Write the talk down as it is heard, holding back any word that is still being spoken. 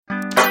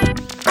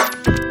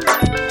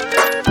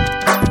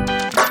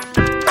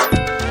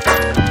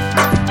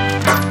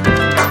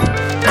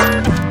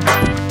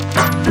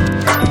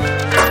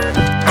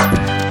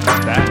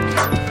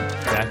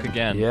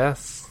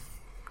Yes.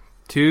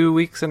 2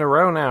 weeks in a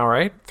row now,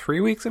 right? 3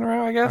 weeks in a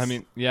row, I guess? I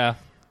mean, yeah.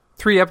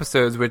 3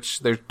 episodes,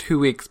 which there's 2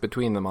 weeks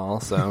between them all,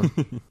 so.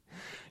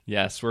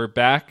 Yes, we're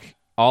back.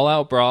 All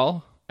Out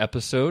Brawl,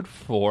 episode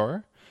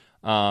 4.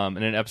 And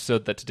an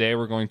episode that today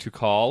we're going to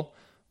call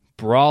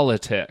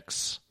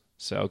Brawlitics.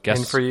 So guess.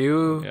 And for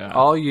you,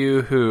 all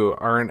you who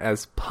aren't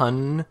as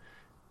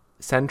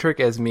pun-centric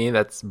as me,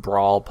 that's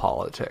Brawl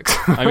Politics.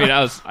 I mean,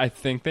 I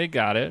think they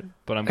got it,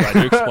 but I'm glad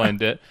you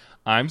explained it.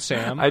 I'm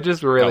Sam. I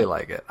just really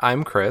like it.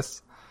 I'm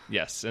Chris.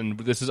 Yes, and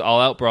this is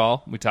All Out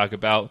Brawl. We talk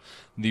about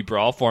the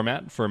Brawl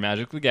format for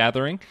Magic the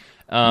Gathering.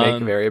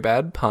 Make very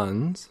bad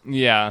puns.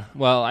 Yeah,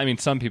 well, I mean,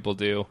 some people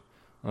do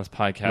on this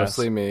podcast.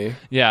 Mostly me.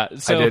 Yeah,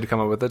 so I did come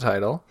up with the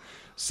title.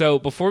 So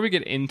before we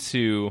get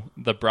into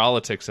the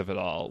brawlitics of it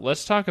all,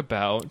 let's talk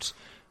about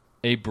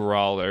a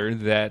brawler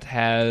that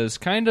has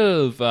kind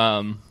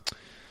of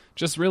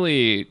just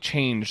really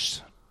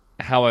changed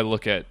how I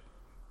look at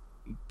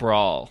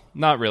Brawl.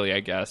 Not really,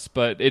 I guess,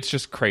 but it's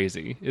just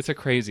crazy. It's a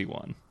crazy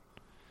one.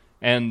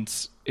 And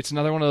it's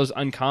another one of those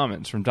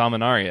uncommons from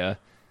Dominaria.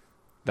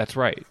 That's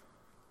right.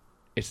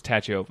 It's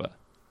Tatyova.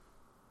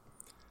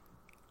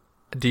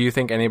 Do you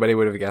think anybody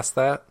would have guessed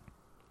that?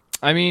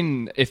 I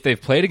mean, if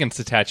they've played against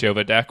a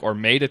Tatyova deck or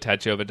made a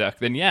Tatyova deck,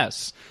 then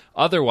yes.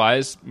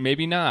 Otherwise,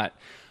 maybe not.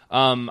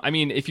 I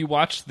mean, if you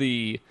watch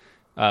the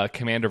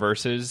Commander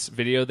Versus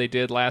video they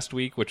did last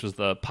week, which was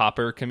the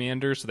Popper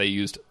Commander, so they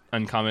used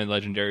uncommon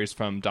legendaries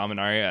from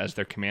Dominaria as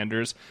their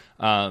commanders.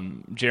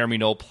 Jeremy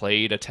Knoll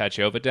played a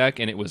Tatyova deck,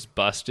 and it was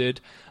busted.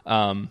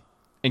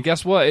 And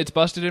guess what? It's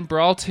busted in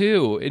Brawl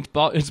too.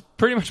 It's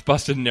pretty much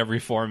busted in every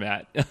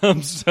format.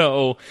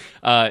 So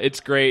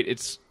it's great.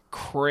 It's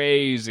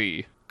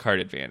crazy card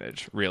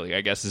advantage, really,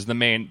 I guess, is the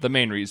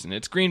main reason.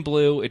 It's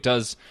green-blue. It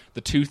does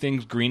the two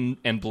things green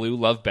and blue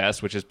love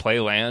best, which is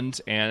play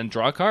land and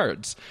draw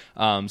cards.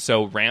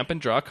 So ramp and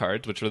draw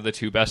cards, which are the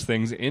two best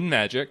things in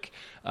Magic.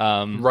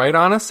 Right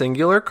on a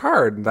singular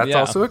card. That's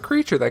also a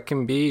creature that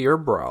can be your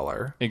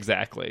brawler.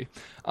 Exactly.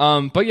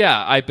 But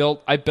yeah, I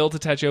built a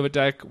Tatyova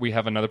deck. We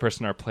have another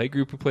person in our play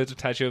group who plays a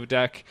Tatyova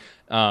deck.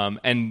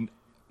 And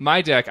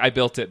my deck, I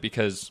built it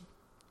because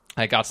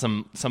I got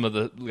some of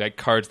the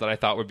cards that I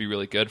thought would be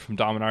really good from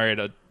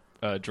Dominaria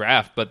to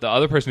draft, but the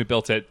other person who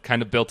built it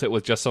kind of built it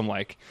with just some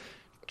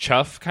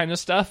chuff kind of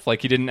stuff.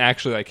 He didn't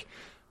actually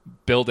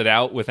build it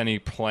out with any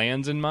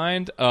plans in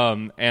mind.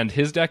 And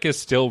his deck is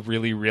still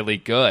really, really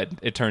good,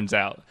 it turns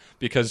out,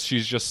 because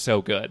she's just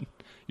so good.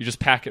 You just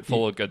pack it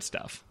full of good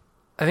stuff.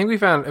 I think we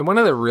found, and one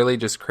of the really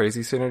just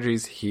crazy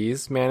synergies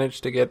he's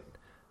managed to get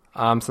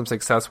some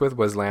success with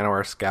was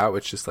Llanowar Scout,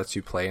 which just lets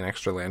you play an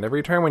extra land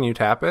every turn when you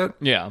tap it.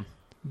 Yeah.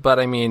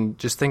 But, I mean,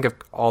 just think of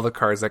all the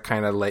cards that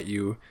kind of let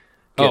you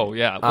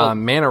get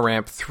mana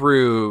ramp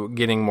through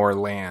getting more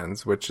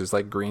lands, which is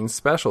Green's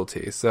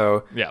specialty.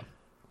 So, yeah,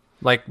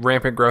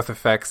 rampant growth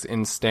effects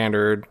in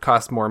Standard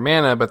cost more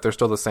mana, but they're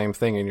still the same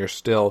thing, and you're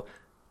still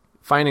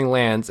finding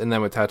lands, and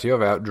then with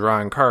Tatyova out,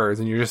 drawing cards,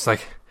 and you're just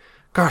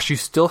gosh, you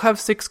still have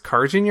 6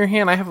 cards in your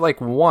hand? I have,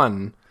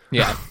 1.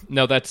 Yeah.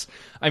 No, my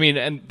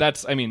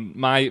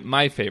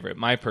favorite,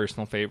 my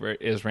personal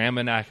favorite is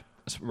Ramunap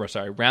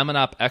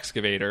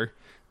Excavator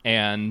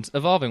and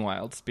Evolving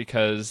Wilds,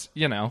 because,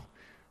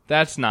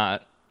 that's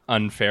not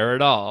unfair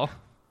at all.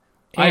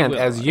 And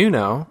as you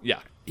know,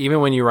 even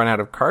when you run out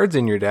of cards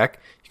in your deck,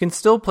 you can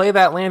still play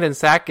that land and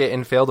sack it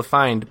and fail to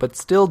find, but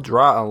still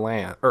draw a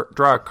land or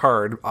draw a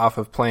card off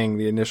of playing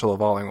the initial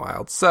Evolving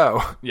Wilds.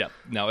 So yeah,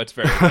 no, it's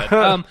very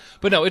good.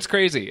 But no, it's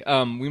crazy.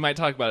 We might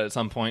talk about it at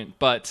some point,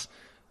 but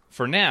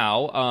for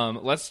now,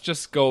 let's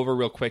just go over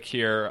real quick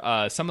here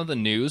some of the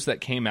news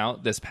that came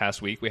out this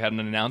past week. We had an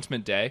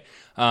announcement day,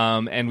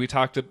 and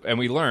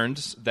we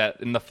learned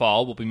that in the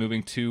fall we'll be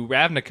moving to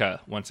Ravnica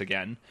once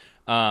again,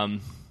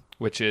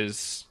 which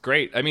is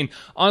great. I mean,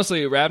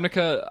 honestly,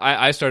 Ravnica,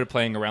 I started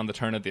playing around the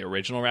turn of the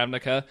original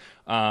Ravnica,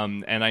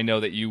 and I know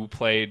that you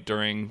played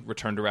during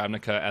Return to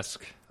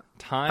Ravnica-esque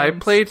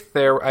times.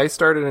 I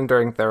started in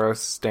during Theros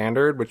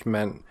Standard, which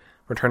meant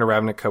Return to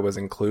Ravnica was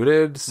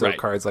included, so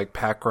cards like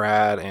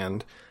Packrat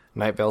and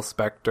Nightveil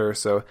Spectre.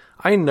 So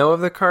I know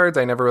of the cards.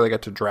 I never really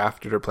got to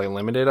draft it or play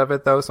limited of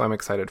it, though, so I'm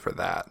excited for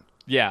that.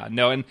 Yeah,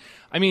 no, and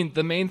I mean,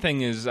 the main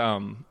thing is,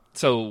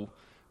 so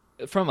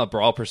from a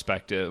Brawl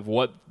perspective,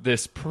 what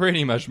this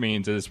pretty much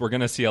means is we're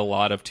going to see a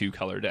lot of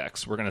 2-color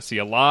decks. We're going to see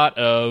a lot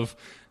of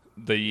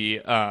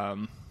the,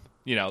 the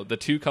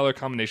 2-color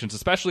combinations,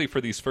 especially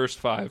for these first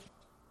 5.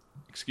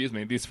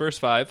 These first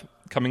 5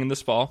 coming in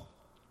this fall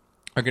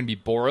are going to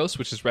be Boros,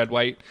 which is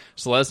red-white,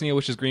 Selesnya,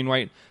 which is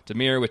green-white,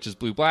 Dimir, which is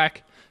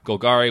blue-black,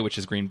 Golgari, which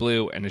is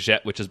green-blue, and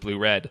Jet, which is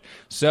blue-red.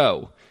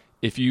 So,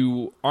 if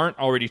you don't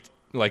already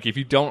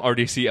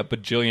see a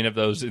bajillion of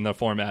those in the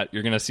format,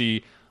 you're going to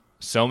see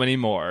so many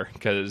more,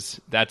 because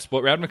that's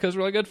what Ravnica is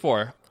really good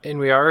for. And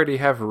we already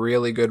have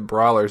really good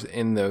brawlers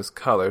in those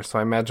colors, so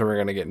I imagine we're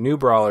going to get new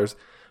brawlers.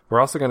 We're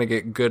also going to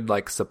get good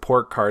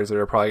support cards that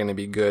are probably going to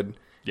be good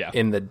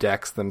in the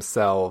decks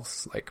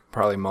themselves,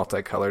 probably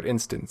multicolored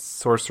instants,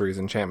 sorceries,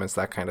 enchantments,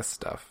 that kind of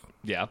stuff.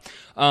 Yeah.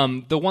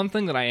 The one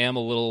thing that I am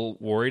a little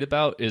worried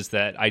about is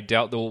that I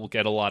doubt that we'll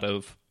get a lot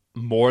of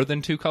more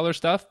than 2-color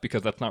stuff,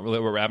 because that's not really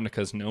what Ravnica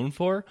is known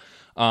for.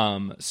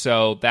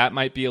 So that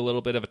might be a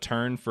little bit of a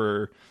turn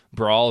for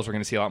Brawl, as we're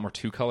going to see a lot more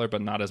 2-color,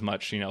 but not as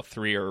much,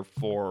 3 or 4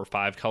 or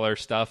 5-color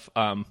stuff.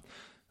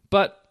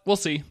 But we'll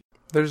see.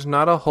 There's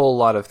not a whole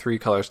lot of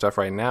 3-color stuff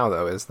right now,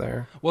 though, is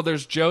there? Well,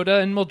 there's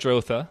Joda and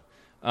Muldrotha.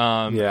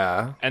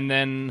 Yeah. And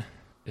then,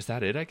 is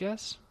that it, I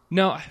guess?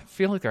 No, I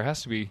feel like there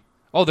has to be...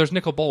 Oh, there's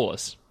Nicol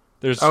Bolas.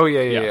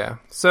 Yeah.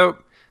 So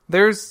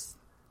there's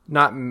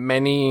not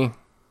many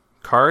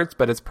cards,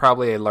 but it's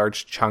probably a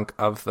large chunk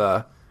of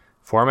the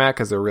format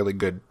because they're really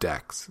good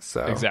decks.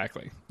 So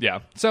exactly, yeah.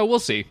 So we'll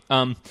see.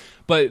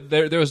 But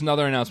there was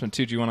another announcement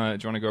too. Do you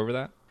want to go over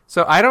that?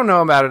 So I don't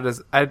know about it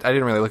as I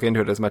didn't really look into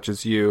it as much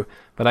as you,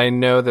 but I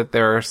know that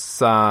there are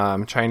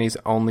some Chinese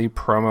only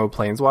promo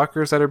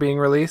planeswalkers that are being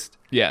released.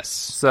 Yes.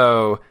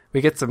 So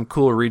we get some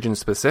cool region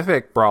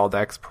specific Brawl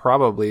decks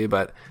probably,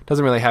 but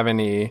doesn't really have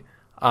any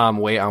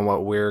weight on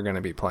what we're going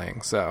to be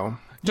playing. So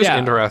just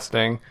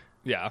interesting.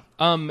 Yeah.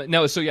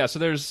 So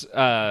there's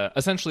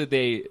essentially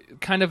they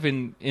kind of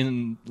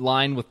in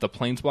line with the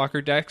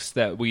Planeswalker decks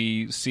that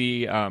we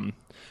see.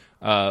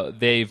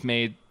 They've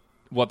made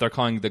what they're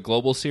calling the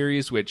Global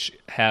Series, which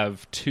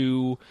have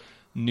 2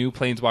 new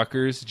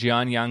Planeswalkers,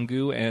 Jian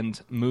Yangu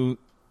and Mu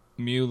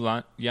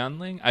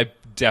Yanling. I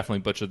definitely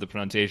butchered the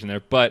pronunciation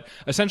there, but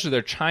essentially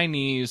they're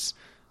Chinese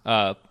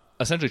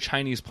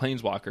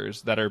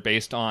Planeswalkers that are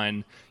based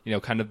on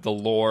kind of the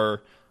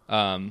lore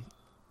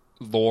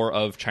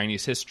of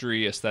Chinese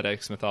history,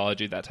 aesthetics,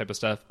 mythology, that type of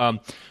stuff.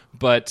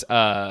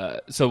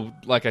 So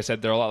like I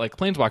said, they're a lot like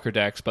Planeswalker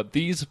decks, but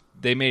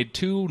they made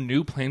 2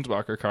 new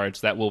Planeswalker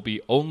cards that will be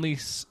only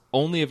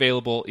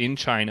available in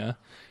China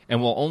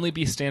and will only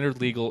be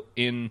standard legal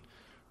in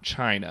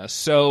China.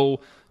 So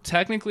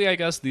technically, I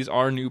guess these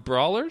are new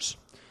brawlers,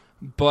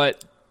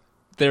 but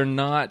they're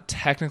not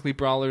technically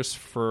brawlers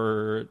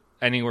for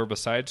anywhere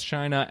besides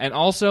China. And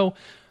also,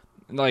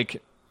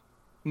 like,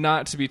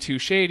 not to be too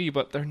shady,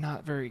 but they're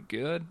not very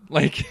good.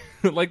 Like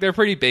they're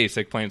pretty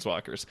basic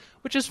planeswalkers,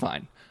 which is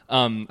fine.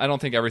 I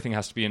don't think everything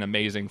has to be an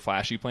amazing,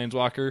 flashy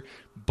planeswalker,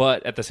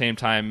 but at the same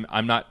time,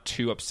 I'm not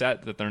too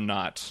upset that they're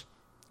not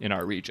in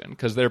our region,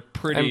 because they're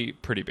pretty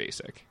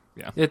basic.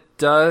 Yeah, it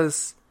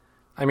does.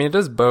 I mean, it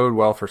does bode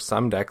well for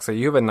some decks. So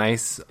you have a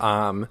nice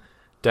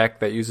deck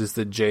that uses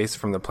the Jace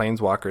from the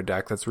Planeswalker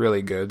deck. That's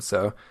really good.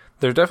 So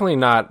they're definitely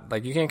not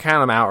like you can't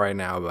count them out right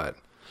now, but.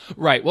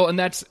 Right. Well, and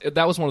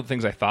that was one of the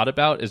things I thought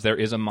about, is there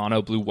is a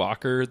mono blue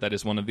walker that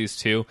is one of these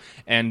 2,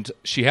 and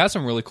she has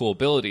some really cool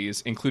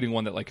abilities, including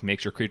one that like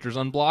makes your creatures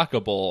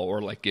unblockable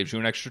or like gives you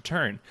an extra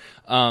turn.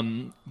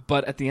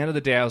 But at the end of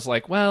the day, I was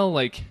like, well,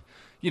 like,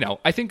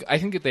 I think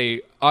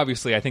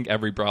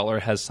every brawler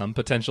has some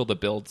potential to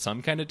build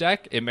some kind of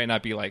deck. It may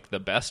not be like the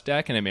best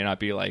deck, and it may not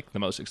be like the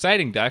most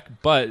exciting deck,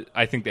 but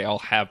I think they all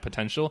have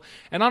potential.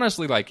 And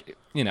honestly, like,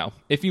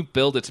 if you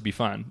build it to be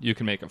fun, you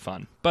can make it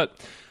fun. But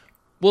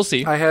we'll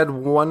see. I had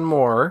one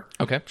more.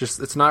 Okay.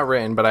 It's not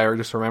written, but I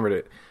just remembered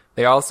it.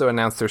 They also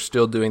announced they're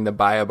still doing the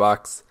buy a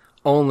box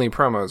only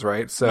promos,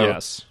 right? So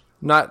yes.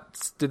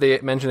 Did they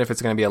mention if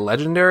it's going to be a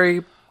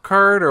legendary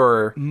card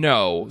or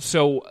no?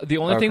 So the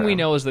only thing we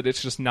know is that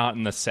it's just not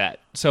in the set.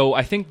 So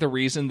I think the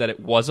reason that it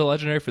was a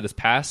legendary for this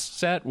past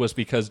set was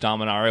because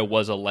Dominaria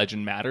was a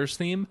Legend Matters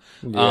theme.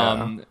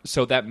 Yeah.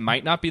 So that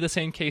might not be the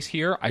same case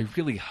here. I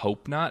really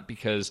hope not,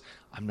 because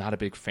I'm not a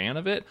big fan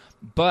of it.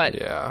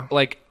 But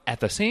like at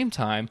the same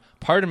time,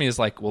 part of me is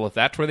like, well, if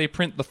that's where they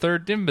print the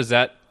 3rd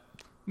Nimbuzet,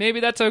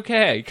 maybe that's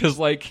okay, because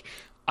like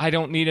I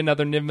don't need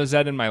another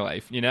Nimbuzet in my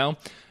life,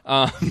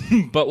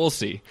 but we'll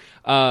see.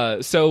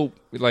 So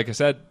like I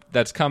said,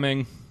 that's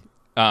coming,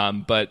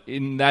 but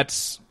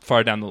that's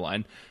far down the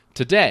line.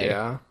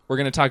 Today, we're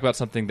going to talk about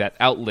something that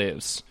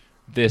outlives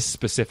this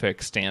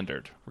specific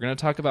standard. We're going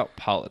to talk about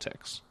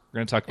politics. We're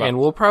going to talk about, and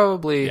we'll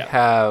probably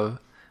have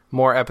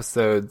more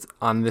episodes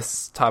on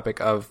this topic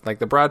of like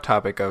the broad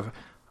topic of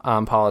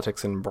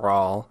politics and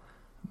Brawl.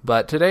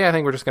 But today I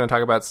think we're just going to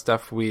talk about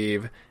stuff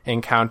we've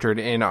encountered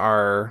in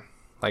our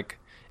like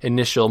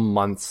initial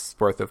month's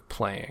worth of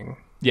playing.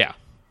 Yeah.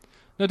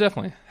 No,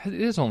 definitely.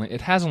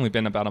 It has only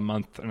been about a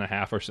month and a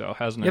half or so,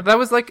 hasn't it? Yeah, that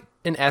was like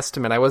an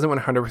estimate. I wasn't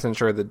 100%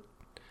 sure at the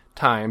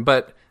time,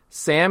 but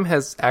Sam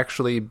has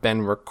actually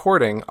been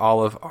recording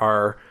all of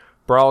our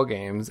Brawl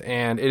games,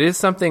 and it is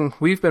something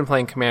we've been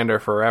playing Commander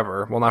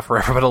forever. Well, not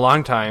forever, but a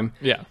long time.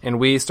 Yeah. And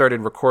we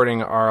started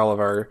recording all of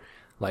our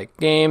like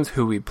games,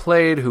 who we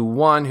played, who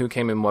won, who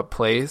came in what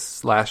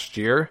place last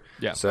year.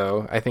 Yeah.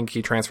 So I think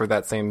he transferred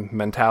that same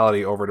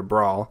mentality over to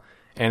Brawl,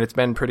 and it's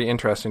been pretty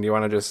interesting. Do you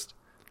want to just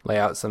lay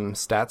out some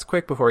stats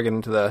quick before we get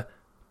into the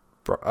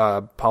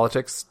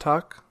politics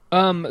talk?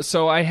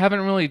 So I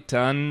haven't really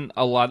done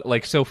a lot,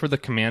 like, so for the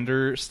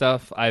Commander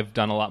stuff, I've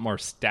done a lot more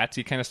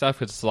statsy kind of stuff,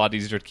 because it's a lot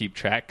easier to keep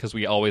track, because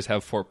we always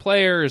have 4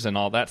 players and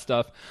all that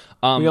stuff.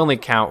 We only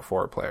count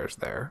 4 players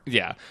there.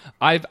 Yeah.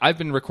 I've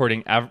been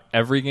recording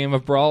every game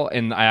of Brawl,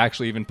 and I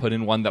actually even put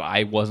in one that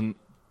I wasn't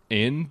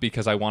in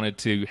because I wanted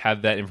to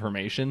have that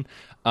information.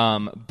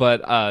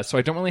 But so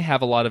I don't really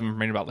have a lot of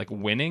information about like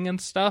winning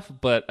and stuff.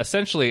 But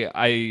essentially,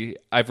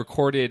 I've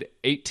recorded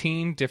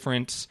 18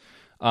 different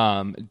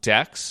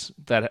decks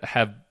that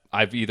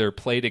I've either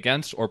played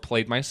against or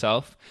played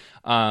myself,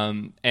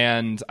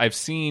 and I've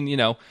seen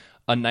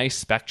a nice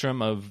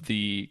spectrum of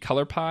the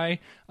color pie.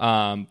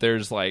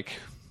 There's like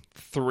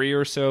 3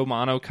 or so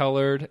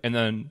monocolored, and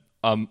then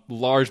a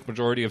large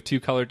majority of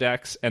 2-color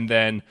decks, and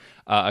then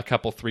a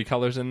couple 3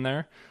 colors in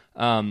there.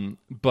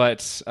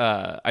 But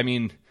I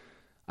mean,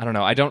 I don't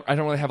know. I don't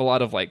really have a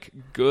lot of like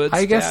good.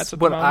 I guess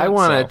what I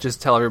want to so.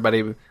 just tell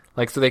everybody,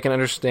 like, so they can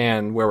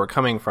understand where we're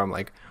coming from,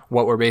 like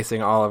what we're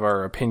basing all of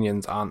our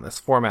opinions on this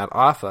format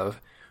off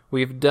of.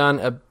 We've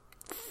done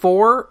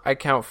 4,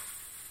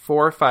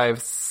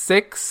 5,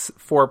 6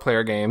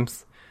 4-player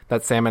games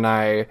that Sam and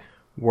I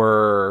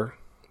were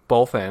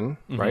both in,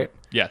 right?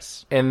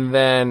 Yes. And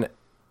then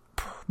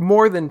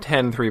more than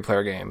 10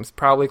 3-player games,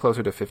 probably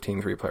closer to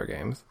 15 3-player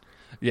games.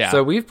 Yeah.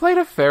 So we've played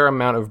a fair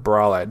amount of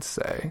Brawl, I'd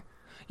say.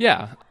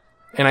 Yeah.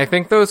 And I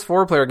think those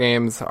 4-player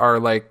games are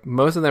like,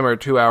 most of them are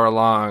 2-hour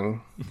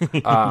long.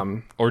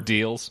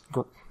 Ordeals.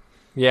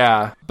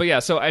 Yeah. But yeah,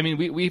 so I mean,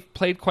 we've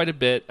played quite a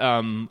bit.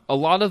 A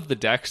lot of the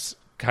decks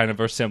kind of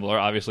are similar,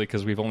 obviously,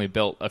 because we've only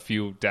built a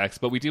few decks,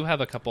 but we do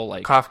have a couple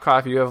like...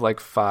 Cough, you have like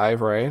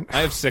 5, right?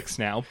 I have 6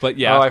 now, but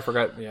yeah. Oh, I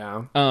forgot,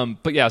 yeah.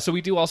 But yeah, so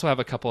we do also have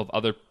a couple of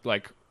other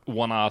like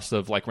one-offs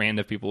of like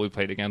random people we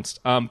played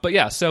against. But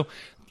yeah, so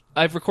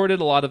I've recorded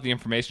a lot of the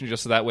information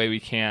just so that way we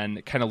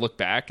can kind of look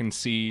back and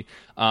see,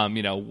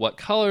 what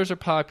colors are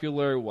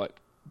popular, what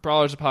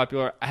brawlers are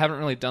popular. I haven't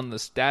really done the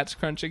stats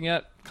crunching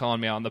yet,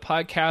 calling me on the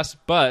podcast,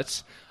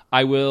 but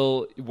I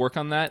will work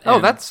on that. Oh,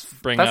 that's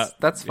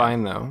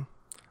fine though.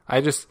 I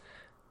just,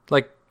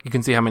 like, you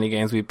can see how many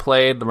games we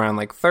played, around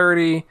like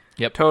 30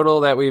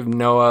 total that we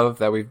know of,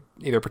 that we've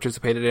either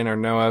participated in or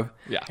know of.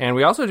 Yeah. And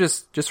we also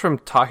just from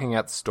talking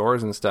at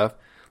stores and stuff,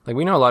 like,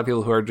 we know a lot of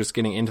people who are just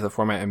getting into the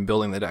format and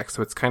building the deck,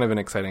 so it's kind of an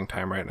exciting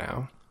time right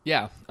now.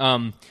 Yeah.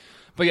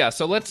 But yeah,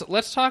 so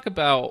let's talk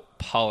about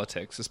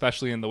politics,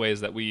 especially in the ways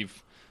that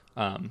we've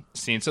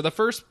seen. So the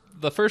first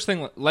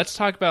thing, let's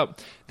talk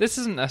about, this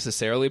isn't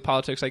necessarily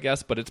politics, I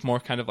guess, but it's more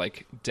kind of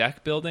like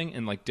deck building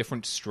and like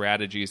different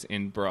strategies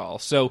in Brawl.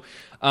 So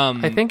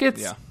I think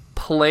it's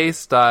play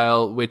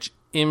style which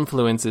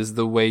influences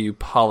the way you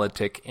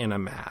politic in a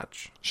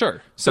match.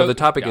 Sure. So the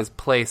topic is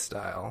play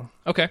style.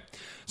 Okay.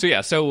 So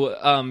yeah,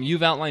 so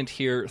you've outlined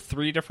here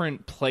 3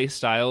 different play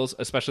styles,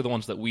 especially the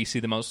ones that we see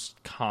the most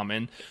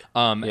common.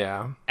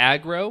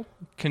 Aggro,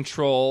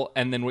 control,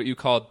 and then what you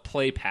called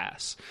play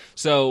pass.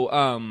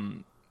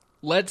 So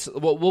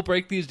we'll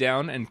break these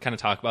down and kind of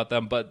talk about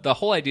them, but the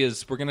whole idea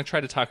is we're going to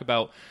try to talk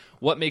about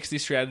what makes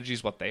these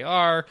strategies what they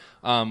are,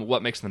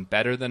 what makes them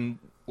better than,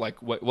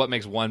 like, what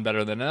makes one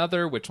better than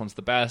another, which one's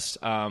the best.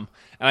 And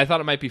I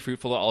thought it might be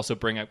fruitful to also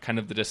bring up kind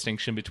of the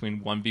distinction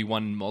between 1v1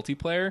 and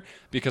multiplayer,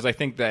 because I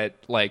think that,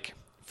 like,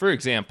 for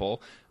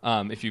example,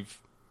 if you've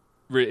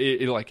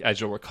like, as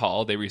you'll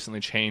recall, they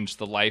recently changed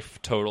the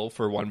life total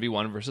for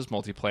 1v1 versus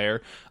multiplayer.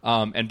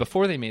 And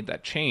before they made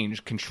that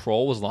change,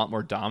 control was a lot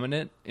more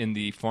dominant in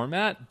the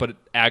format, but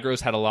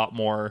aggro's had a lot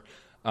more,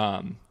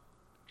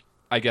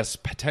 I guess,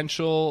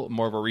 potential,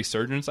 more of a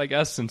resurgence, I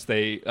guess, since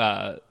they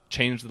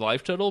changed the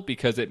life total,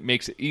 because it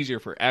makes it easier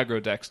for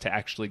aggro decks to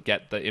actually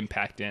get the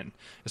impact in,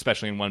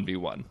 especially in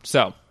 1v1.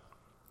 So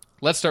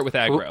let's start with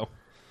aggro.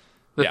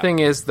 The thing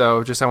is,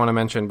 though, just I want to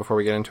mention before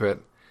we get into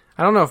it,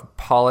 I don't know if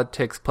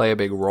politics play a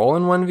big role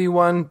in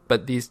 1v1,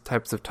 but these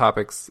types of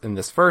topics in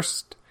this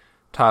first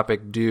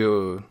topic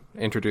do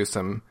introduce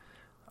some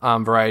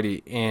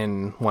variety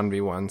in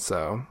 1v1,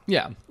 so...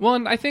 Yeah. Well,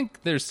 and I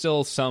think there's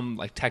still some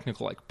like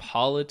technical like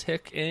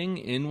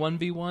politicking in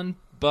 1v1,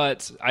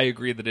 but I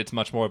agree that it's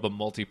much more of a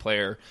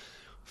multiplayer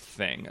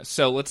thing.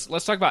 So let's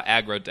talk about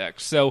aggro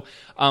decks. So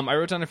I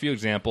wrote down a few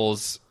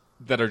examples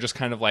that are just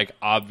kind of like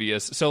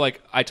obvious. So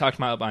like I talked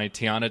about my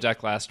Tiana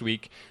deck last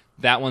week.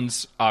 That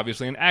one's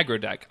obviously an aggro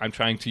deck. I'm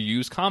trying to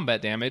use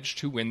combat damage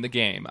to win the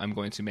game. I'm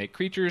going to make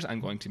creatures.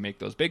 I'm going to make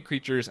those big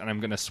creatures, and I'm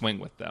going to swing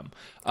with them.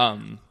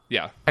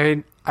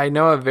 I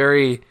know a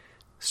very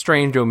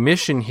strange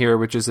omission here,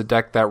 which is a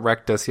deck that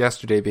wrecked us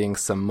yesterday, being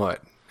Samut.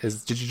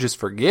 Did you just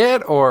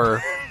forget,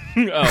 or...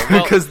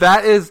 Because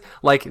that is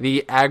like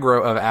the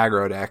aggro of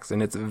aggro decks,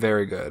 and it's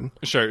very good.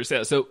 Sure.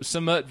 So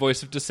Samut,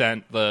 Voice of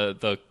Dissent,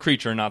 the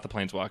creature, not the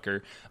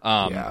planeswalker.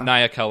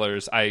 Naya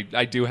colors. I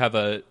do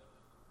have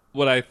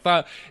what I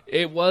thought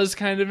it was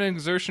kind of an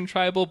Exertion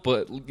tribal,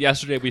 but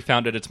yesterday we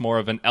found it's more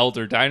of an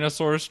Elder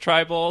Dinosaurs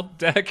tribal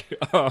deck.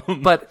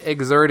 But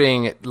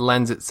exerting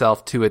lends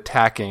itself to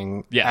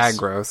attacking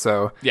aggro,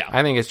 so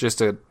I think it's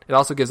just it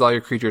also gives all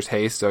your creatures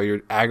haste, so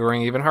you're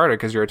aggroing even harder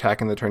because you're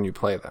attacking the turn you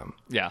play them.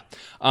 Yeah.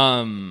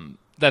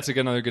 That's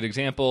another good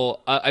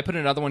example. I put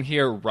another one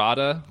here,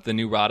 Rada, the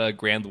new Rada,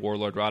 Grand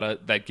Warlord Rada,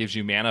 that gives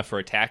you mana for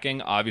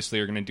attacking. Obviously,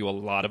 you're going to do a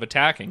lot of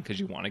attacking because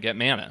you want to get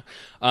mana.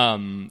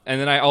 And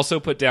then I also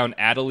put down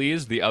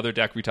Adeliz, the other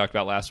deck we talked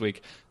about last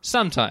week,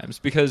 sometimes,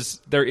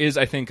 because there is,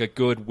 I think, a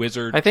good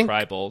wizard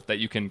tribal that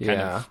you can kind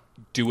of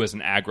do as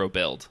an aggro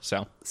build.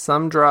 So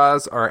some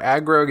draws are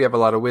aggro, you have a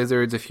lot of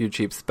wizards, a few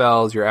cheap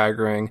spells, you're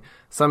aggroing.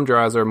 Some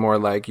draws are more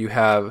like you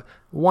have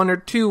 1 or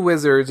 2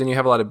 wizards and you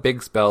have a lot of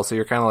big spells, so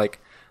you're kind of like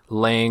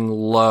laying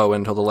low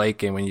until the late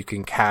game when you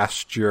can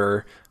cast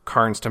your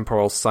Karn's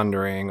Temporal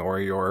Sundering or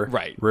your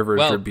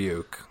River's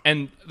Rebuke.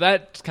 And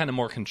that's kind of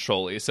more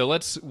control-y, so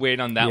let's wait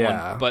on that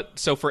one. But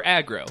so for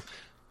aggro,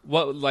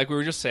 like we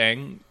were just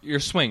saying, you're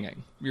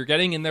swinging. You're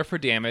getting in there for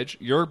damage.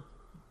 Your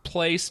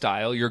play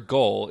style, your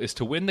goal, is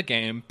to win the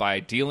game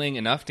by dealing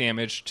enough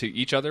damage to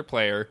each other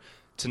player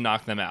to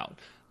knock them out.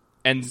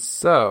 And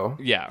so,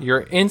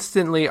 you're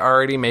instantly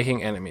already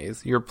making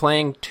enemies. You're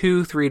playing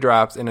 2-3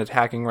 drops and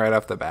attacking right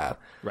off the bat.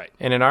 Right.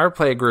 And in our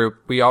play group,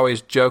 we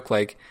always joke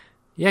like,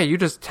 yeah, you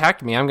just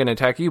attacked me, I'm going to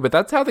attack you. But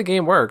that's how the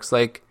game works.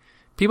 Like,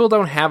 people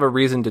don't have a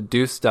reason to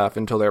do stuff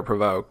until they're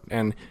provoked.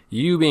 And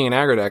you being an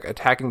aggro deck,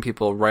 attacking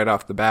people right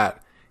off the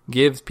bat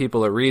gives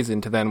people a reason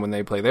to then, when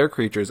they play their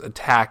creatures,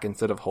 attack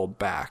instead of hold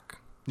back.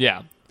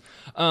 Yeah.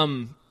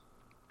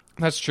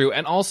 That's true.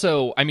 And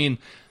also, I mean,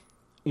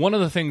 one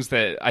of the things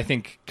that I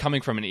think,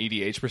 coming from an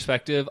EDH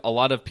perspective, a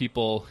lot of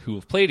people who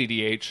have played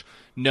EDH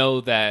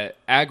know that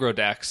aggro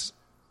decks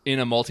in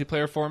a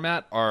multiplayer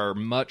format are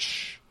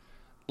much,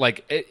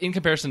 like, in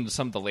comparison to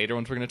some of the later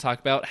ones we're going to talk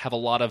about, have a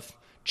lot of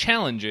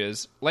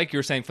challenges, like you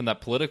were saying, from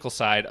that political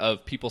side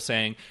of people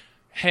saying,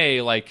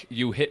 hey, like,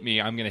 you hit me,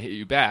 I'm going to hit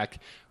you back.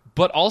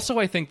 But also,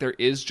 I think there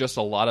is just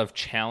a lot of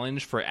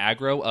challenge for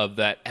aggro of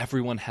that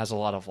everyone has a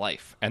lot of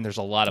life, and there's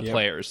a lot of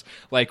players.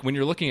 Like, when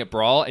you're looking at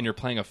Brawl and you're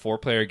playing a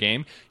 4-player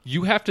game,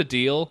 you have to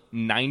deal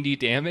 90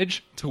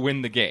 damage to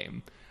win the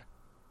game.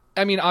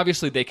 I mean,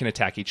 obviously, they can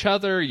attack each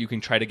other. You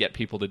can try to get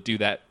people to do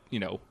that,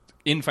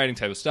 infighting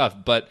type of stuff.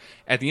 But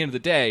at the end of the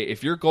day,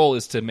 if your goal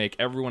is to make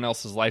everyone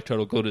else's life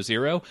total go to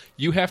 0,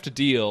 you have to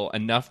deal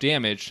enough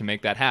damage to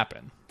make that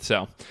happen.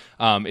 So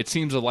it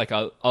seems like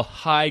a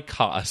high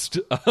cost,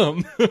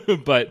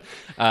 but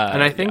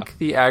and I think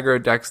the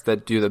aggro decks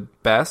that do the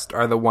best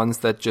are the ones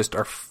that just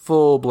are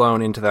full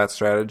blown into that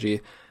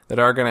strategy, that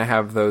are going to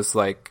have those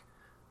like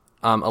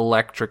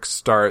electric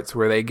starts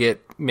where they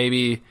get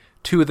maybe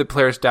 2 of the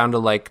players down to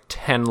like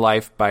 10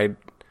 life by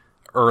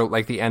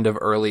like the end of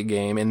early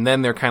game, and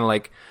then they're kind of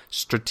like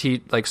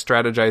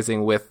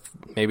strategizing with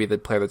maybe the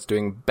player that's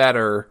doing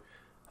better.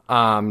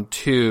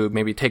 To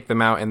maybe take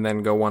them out and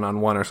then go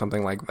 1-on-1 or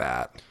something like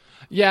that.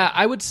 Yeah,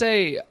 I would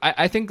say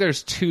I think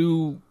there's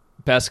 2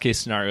 best case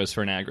scenarios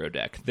for an aggro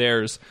deck.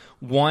 There's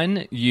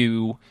one,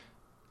 you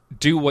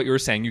do what you were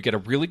saying, you get a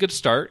really good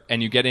start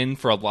and you get in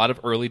for a lot of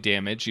early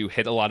damage, you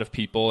hit a lot of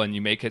people and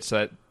you make it so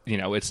that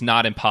it's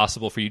not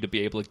impossible for you to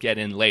be able to get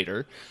in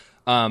later.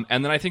 And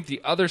then I think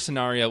the other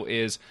scenario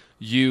is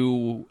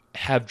you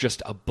have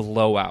just a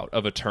blowout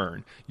of a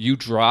turn. You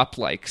drop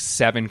like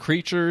 7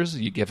 creatures,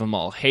 you give them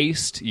all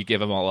haste, you give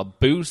them all a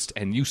boost,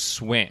 and you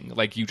swing.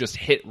 Like, you just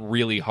hit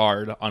really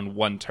hard on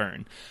one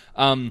turn.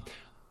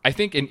 I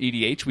think in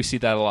EDH we see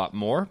that a lot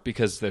more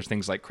because there's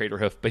things like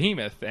Craterhoof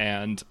Behemoth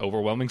and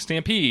Overwhelming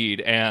Stampede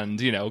and,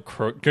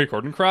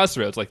 Concordant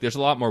Crossroads. Like, there's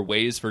a lot more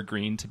ways for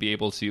green to be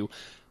able to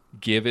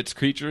give its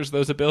creatures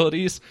those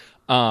abilities.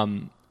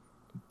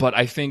 But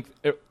I think,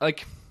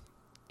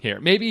 here,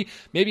 maybe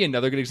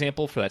another good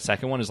example for that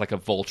second one is like a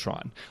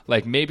Voltron.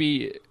 Like,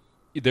 maybe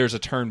there's a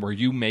turn where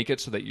you make it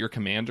so that your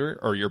commander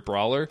or your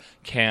brawler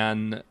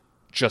can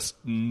just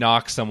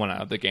knock someone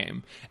out of the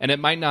game. And it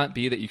might not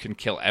be that you can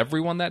kill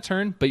everyone that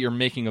turn, but you're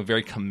making a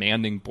very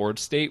commanding board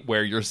state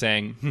where you're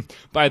saying,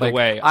 by the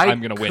way,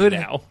 I'm going to win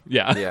now.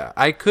 Yeah,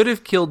 I could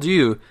have killed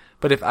you,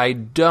 but if I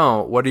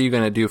don't, what are you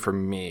going to do for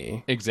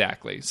me?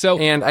 Exactly.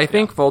 And I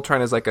think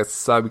Voltron is like a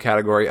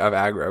subcategory of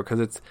aggro,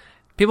 because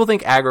people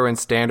think aggro in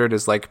standard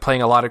is like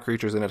playing a lot of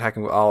creatures and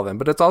attacking with all of them,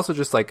 but it's also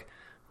just like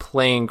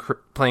playing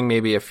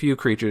maybe a few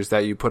creatures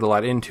that you put a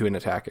lot into and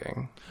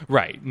attacking.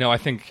 Right. No, I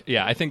think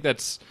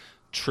that's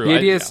true. The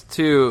idea is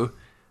to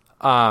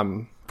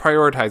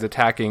prioritize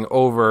attacking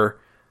over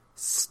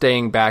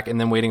staying back and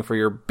then waiting for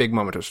your big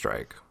moment to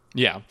strike.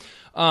 Yeah.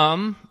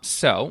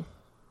 So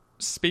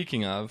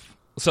speaking of,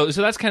 so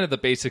that's kind of the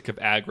basic of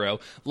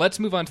aggro. Let's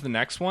move on to the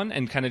next one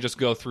and kind of just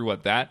go through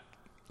what that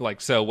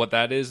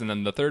is, and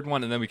then the third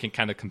one, and then we can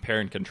kind of compare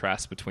and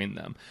contrast between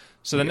them.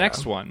 So the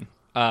next one,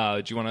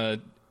 do you want to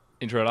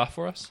intro it off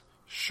for us?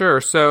 Sure.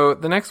 So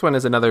the next one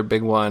is another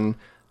big one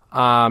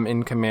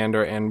in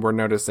Commander, and we're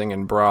noticing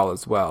in Brawl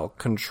as well,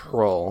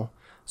 Control.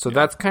 So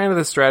that's kind of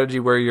the strategy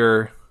where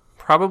you're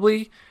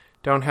probably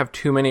don't have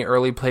too many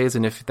early plays,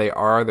 and if they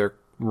are, they're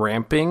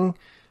ramping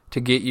to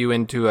get you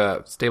into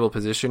a stable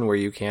position where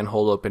you can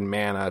hold open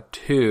mana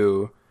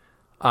to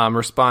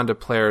respond to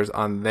players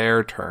on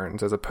their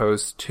turns, as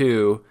opposed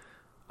to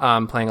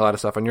playing a lot of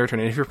stuff on your turn.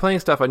 And if you're playing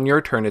stuff on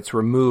your turn, it's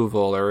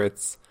removal or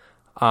it's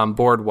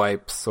board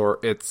wipes, or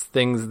it's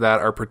things that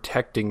are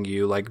protecting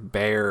you, like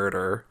Baird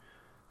or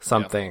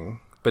something. Yep.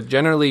 But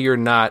generally, you're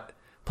not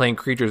playing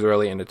creatures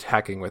early and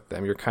attacking with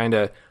them. You're kind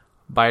of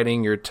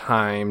biding your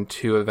time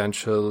to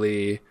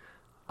eventually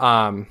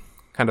kind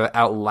of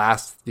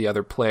outlast the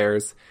other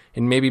players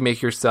and maybe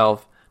make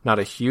yourself not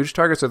a huge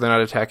target so they're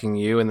not attacking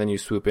you, and then you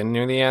swoop in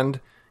near the end.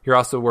 You're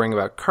also worrying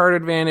about card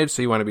advantage,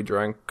 so you want to be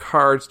drawing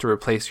cards to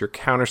replace your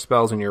counter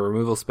spells and your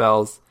removal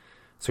spells,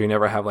 so you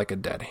never have like a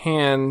dead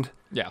hand.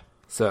 Yeah.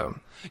 So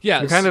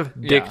you're kind of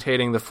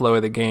dictating the flow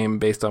of the game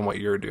based on what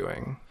you're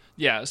doing.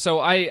 Yeah, so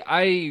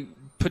I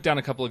put down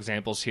a couple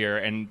examples here,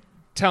 and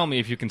tell me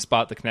if you can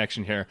spot the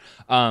connection here.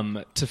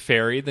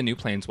 Teferi, the new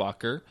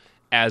Planeswalker,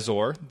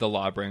 Azor, the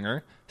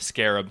Lawbringer,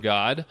 Scarab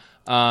God,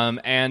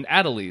 and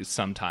Adeliz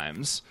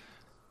sometimes.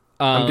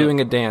 I'm doing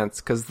a dance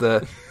because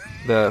the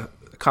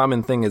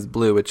common thing is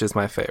blue, which is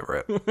my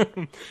favorite.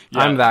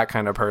 I'm that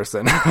kind of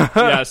person.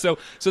 Yeah, so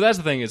that's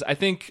the thing is, I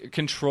think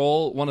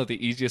control, one of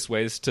the easiest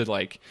ways to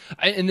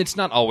and it's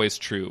not always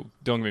true,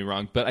 don't get me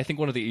wrong, but I think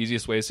one of the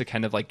easiest ways to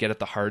kind of like get at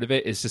the heart of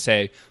it is to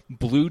say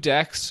blue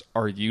decks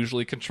are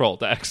usually control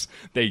decks.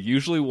 They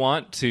usually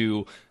want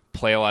to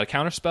play a lot of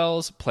counter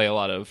spells, play a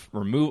lot of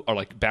remove or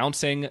like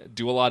bouncing,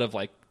 do a lot of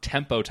like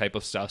tempo type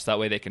of stuff, so that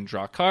way they can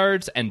draw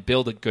cards and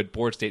build a good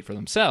board state for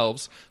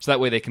themselves, so that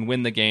way they can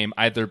win the game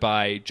either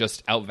by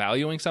just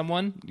outvaluing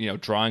someone,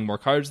 drawing more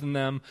cards than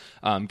them,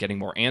 getting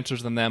more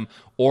answers than them,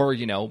 or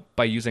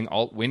by using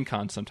alt win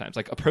cons sometimes.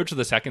 Like Approach of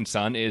the Second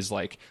Sun is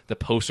like the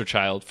poster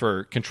child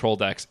for control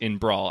decks in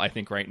Brawl, I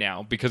think, right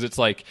now, because it's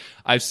like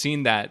I've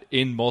seen that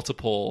in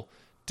multiple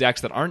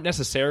decks that aren't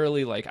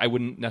necessarily like, I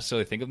wouldn't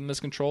necessarily think of them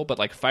as control, but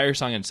like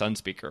Firesong and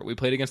Sunspeaker, we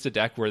played against a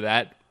deck where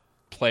that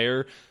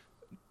player,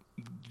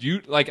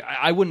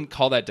 I wouldn't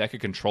call that deck a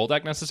control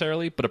deck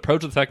necessarily, but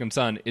Approach of the Second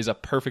Sun is a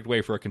perfect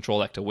way for a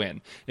control deck to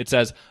win. It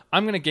says,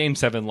 I'm going to gain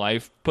 7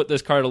 life, put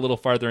this card a little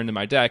farther into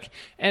my deck,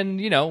 and,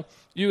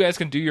 you guys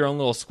can do your own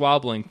little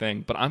squabbling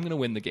thing, but I'm going to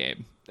win the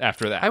game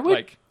after that.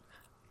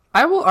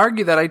 I will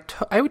argue that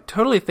I would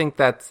totally think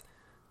that's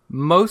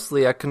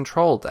mostly a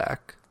control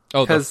deck.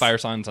 Oh, the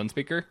Firesong and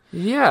Sunspeaker?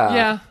 Yeah.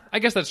 Yeah, I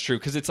guess that's true,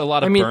 because it's a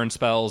lot of burn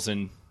spells,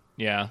 and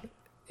yeah.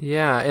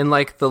 Yeah, and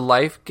like the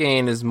life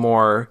gain is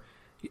more...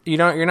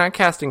 You're not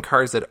casting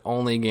cards that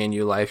only gain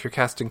you life. You're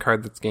casting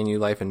cards that gain you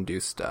life and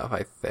do stuff,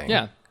 I think.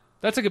 Yeah,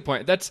 that's a good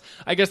point.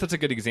 I guess that's a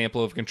good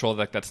example of a control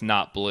deck that's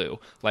not blue.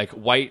 Like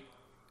white,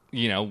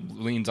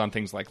 leans on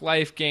things like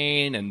life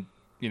gain and,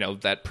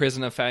 that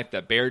prison effect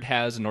that Baird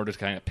has in order to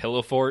kind of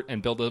pillow fort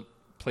and build a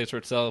place for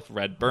itself.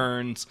 Red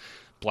burns.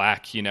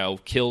 Black,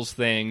 kills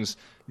things.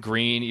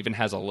 Green even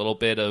has a little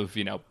bit of,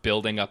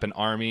 building up an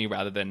army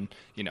rather than,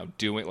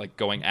 doing like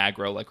going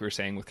aggro like we were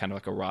saying with kind of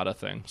like a Rada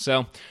thing.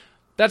 So...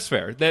 that's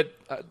fair. That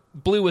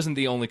blue isn't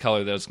the only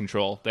color that has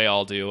control. They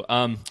all do.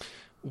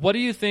 What do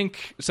you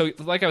think? So,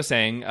 like I was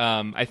saying,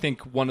 I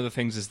think one of the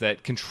things is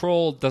that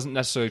control doesn't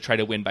necessarily try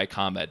to win by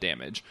combat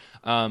damage.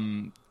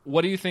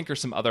 What do you think are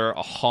some other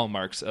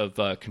hallmarks of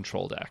a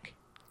control deck?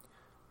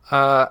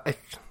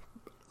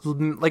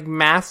 Like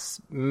mass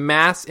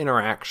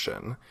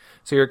interaction.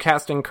 So you're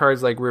casting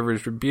cards like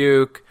River's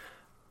Rebuke,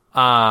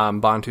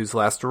 Bantu's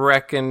Last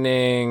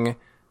Reckoning,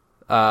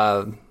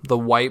 the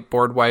white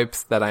board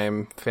wipes that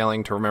I'm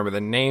failing to remember the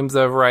names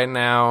of right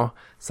now,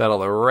 Settle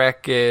the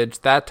Wreckage,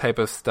 that type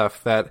of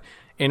stuff that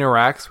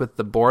interacts with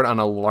the board on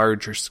a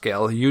larger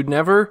scale. You'd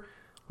never,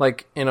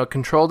 like in a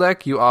control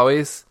deck, you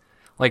always,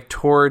 like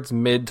towards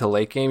mid to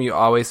late game, you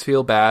always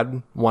feel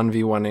bad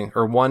 1v1ing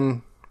or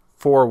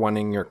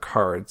 1-for-1ing your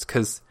cards,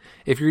 because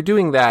if you're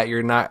doing that,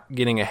 you're not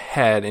getting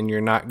ahead and you're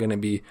not going to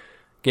be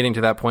getting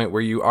to that point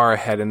where you are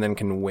ahead and then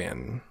can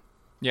win.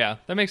 Yeah,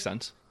 that makes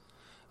sense.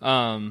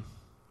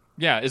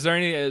 Yeah, is there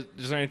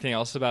anything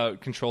else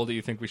about control that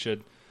you think we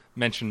should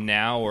mention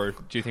now, or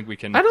do you think we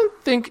can... I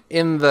don't think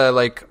in the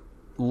like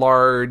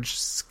large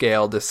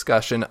scale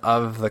discussion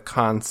of the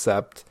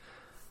concept,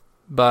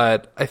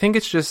 but I think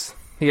it's just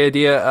the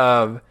idea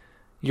of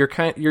you're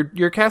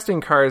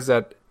casting cards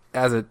that,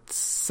 as it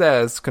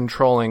says,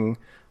 controlling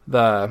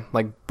the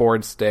like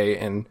board state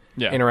and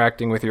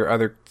interacting with your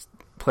other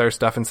player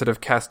stuff instead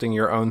of casting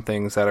your own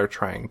things that are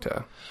trying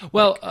to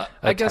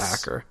I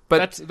guess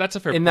but that's a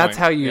fair point. And that's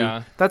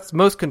how that's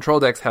most control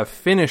decks have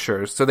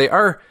finishers, so they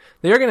are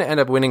going to end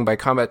up winning by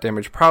combat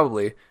damage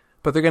probably,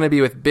 but they're going to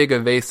be with big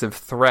evasive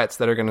threats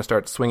that are going to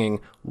start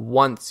swinging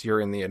once you're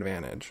in the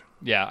advantage.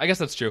 Yeah, I guess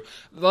that's true.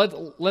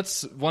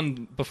 Let's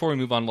before we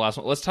move on to the last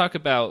one, let's talk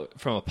about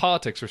from a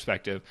politics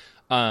perspective.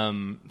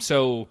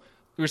 So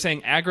we were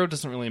saying aggro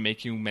doesn't really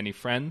make you many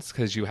friends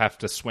because you have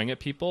to swing at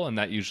people, and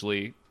that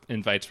usually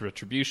invites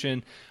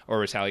retribution or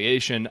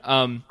retaliation.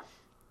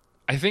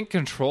 I think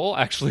control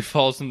actually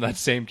falls in that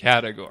same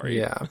category.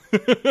 Yeah,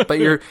 but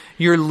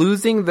you're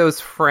losing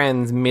those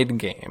friends mid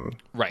game,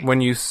 right?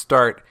 When you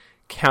start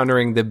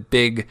countering the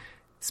big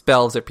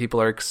spells that people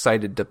are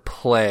excited to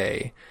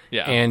play,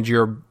 and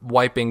you're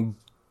wiping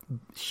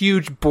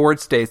huge board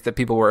states that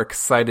people were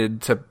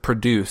excited to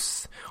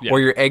produce, or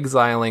you're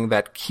exiling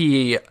that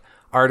key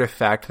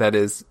artifact that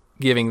is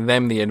giving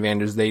them the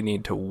advantage they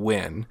need to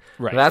win.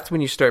 Right. That's when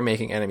you start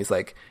making enemies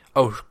like,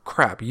 oh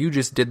crap, you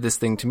just did this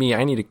thing to me.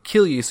 I need to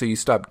kill you so you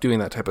stop doing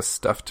that type of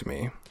stuff to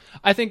me.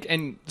 I think,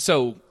 and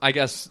so I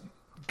guess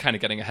kind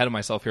of getting ahead of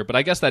myself here, but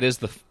I guess that is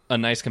a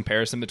nice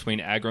comparison between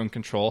aggro and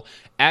control.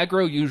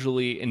 Aggro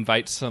usually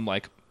invites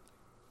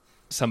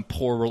some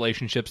poor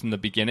relationships in the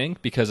beginning,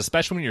 because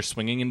especially when you're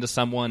swinging into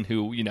someone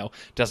who,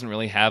 doesn't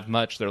really have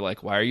much, they're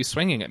like, why are you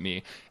swinging at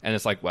me? And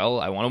it's like, well,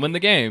 I want to win the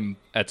game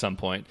at some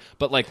point.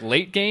 But like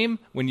late game,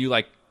 when you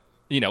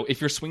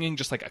if you're swinging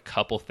just like a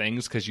couple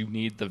things because you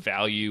need the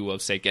value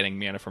of, say, getting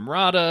mana from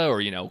Rada or,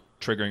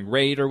 triggering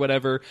raid or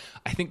whatever,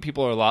 I think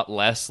people are a lot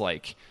less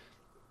like,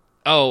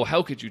 oh,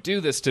 how could you do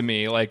this to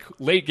me? Like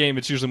late game,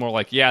 it's usually more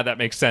like, yeah, that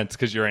makes sense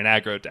because you're an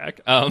aggro deck.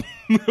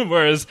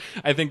 Whereas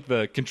I think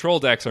the control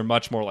decks are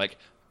much more like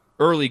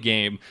early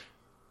game,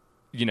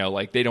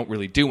 like they don't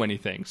really do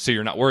anything, so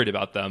you're not worried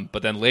about them.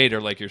 But then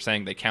later, like you're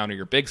saying, they counter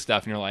your big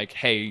stuff and you're like,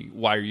 hey,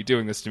 why are you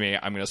doing this to me?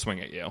 I'm going to swing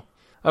at you.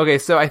 Okay,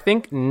 so I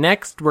think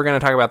next we're going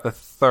to talk about the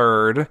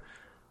third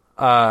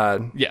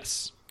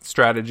yes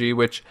strategy,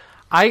 which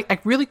I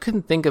really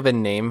couldn't think of a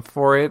name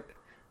for it,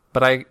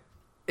 but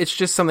it's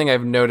just something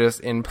I've noticed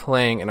in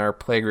playing in our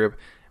play group.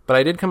 But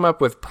I did come up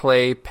with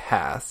play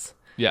pass.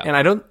 Yeah.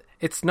 And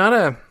it's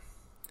not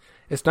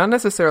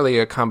necessarily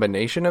a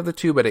combination of the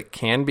two, but it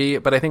can be.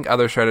 But I think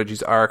other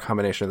strategies are a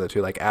combination of the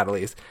two, like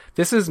Adelies.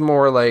 This is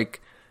more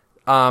like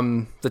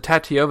the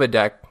Tatyova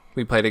deck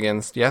we played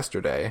against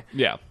yesterday.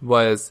 Yeah.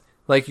 Was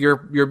like you're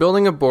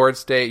building a board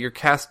state, you're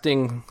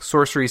casting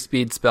sorcery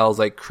speed spells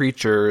like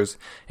creatures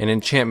and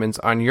enchantments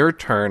on your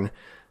turn,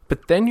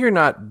 but then you're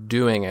not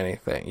doing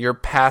anything. You're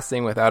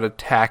passing without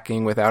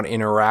attacking, without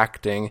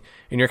interacting,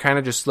 and you're kind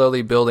of just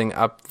slowly building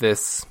up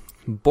this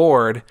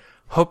board,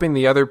 hoping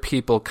the other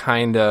people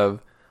kind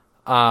of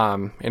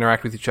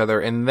interact with each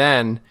other, and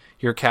then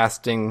you're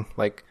casting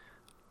like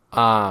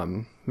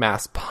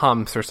mass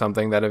pumps or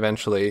something that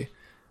eventually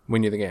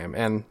win you the game.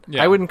 And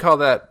I wouldn't call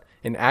that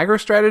an aggro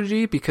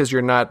strategy because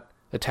you're not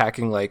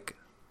attacking like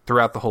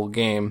throughout the whole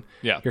game.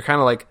 Yeah. You're kind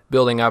of like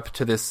building up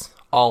to this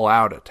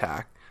all-out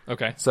attack.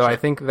 Okay. So sure. I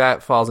think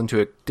that falls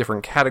into a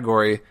different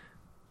category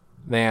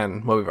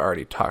than what we've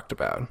already talked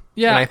about.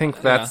 Yeah. And I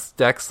think that's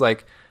decks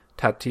like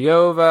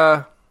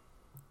Tatyova.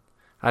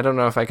 I don't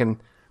know if I can...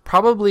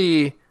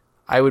 Probably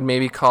I would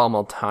maybe call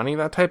Multani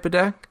that type of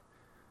deck,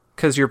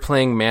 because you're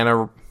playing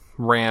mana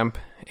ramp,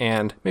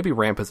 and maybe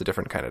ramp is a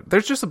different kind of...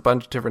 There's just a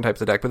bunch of different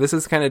types of deck, but this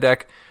is the kind of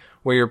deck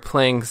where you're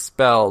playing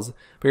spells,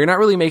 but you're not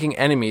really making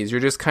enemies. You're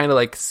just kind of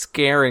like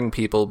scaring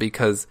people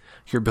because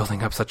you're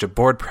building up such a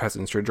board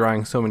presence. You're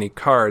drawing so many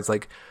cards.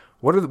 Like,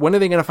 when are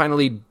they going to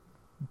finally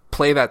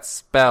play that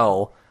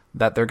spell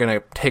that they're going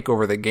to take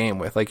over the game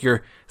with? Like,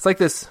 it's like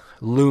this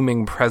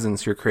looming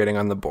presence you're creating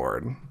on the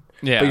board.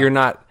 Yeah. But you're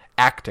not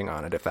acting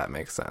on it, if that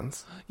makes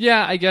sense.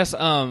 Yeah, I guess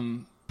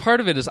part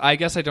of it is, I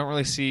guess I don't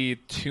really see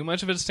too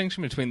much of a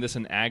distinction between this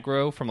and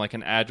aggro, from like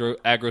an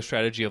aggro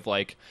strategy of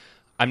like,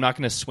 I'm not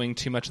going to swing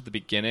too much at the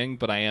beginning,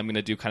 but I am going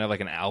to do kind of like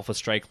an alpha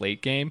strike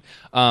late game.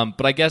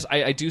 But I guess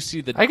I do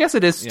see that. I guess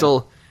it is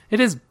still it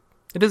is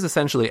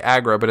essentially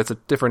aggro, but it's a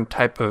different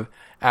type of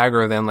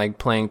aggro than like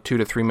playing 2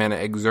 to 3 mana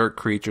exert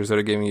creatures that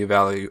are giving you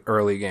value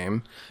early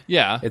game.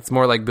 Yeah, it's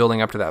more like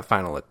building up to that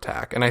final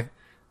attack, and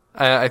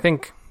I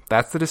think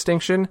that's the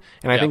distinction,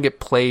 and I think it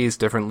plays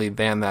differently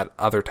than that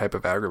other type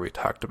of aggro we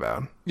talked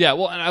about. Yeah,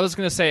 well, and I was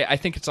going to say I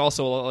think it's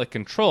also a lot like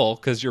control,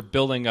 because you're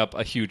building up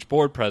a huge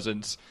board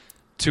presence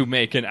to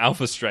make an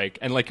alpha strike,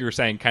 and like you were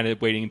saying, kind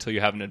of waiting until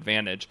you have an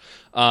advantage.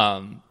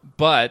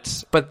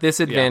 But this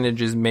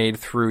advantage is made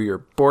through your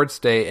board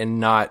state and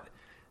not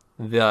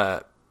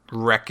the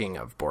wrecking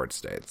of board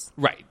states.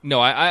 Right.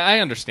 No, I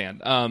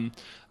understand.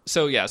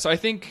 So I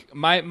think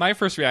my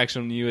first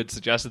reaction when you had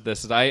suggested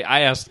this is I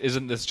asked,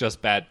 isn't this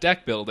just bad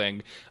deck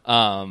building?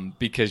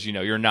 Because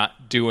you're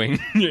not doing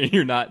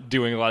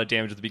a lot of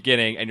damage at the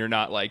beginning, and you're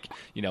not like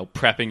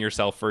prepping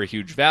yourself for a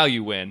huge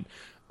value win.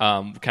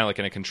 Kind of like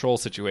in a control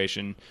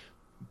situation.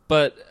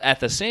 But at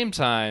the same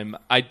time,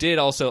 I did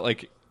also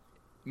like,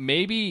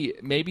 maybe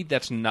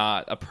that's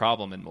not a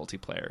problem in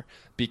multiplayer,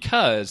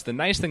 because the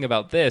nice thing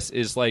about this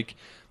is like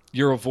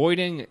you're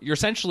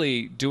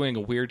essentially doing a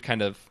weird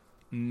kind of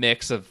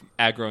mix of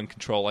aggro and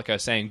control, like I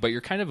was saying, but you're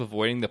kind of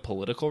avoiding the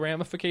political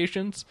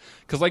ramifications,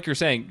 because like you're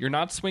saying, you're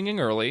not swinging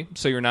early,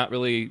 so you're not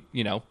really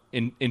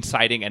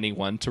inciting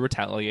anyone to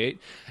retaliate,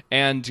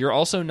 and you're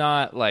also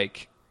not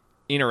like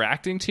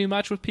interacting too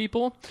much with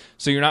people,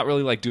 so you're not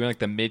really like doing like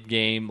the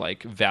mid-game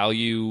like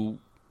value,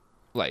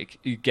 like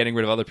getting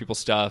rid of other people's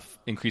stuff,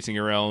 increasing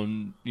your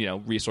own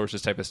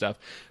resources type of stuff.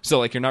 So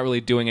like you're not really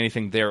doing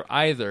anything there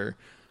either,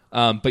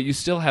 but you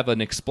still have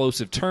an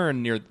explosive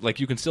turn near, like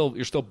you're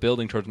still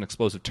building towards an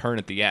explosive turn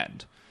at the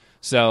end.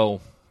 So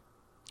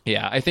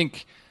yeah, I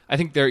think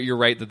there you're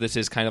right that this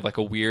is kind of like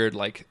a weird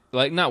like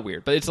not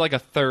weird, but it's like a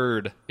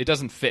third. It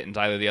doesn't fit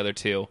into either of the other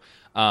two.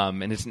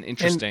 And it's an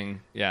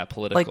interesting,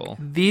 political.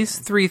 Like, these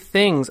three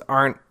things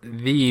aren't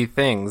the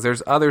things.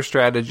 There's other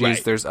strategies.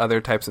 Right. There's other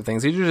types of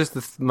things. These are just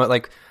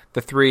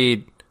the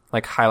three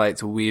like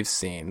highlights we've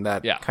seen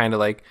that Yeah. kind of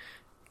like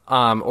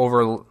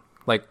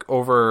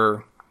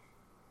overarch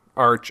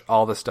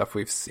all the stuff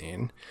we've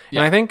seen. Yeah.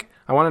 And I think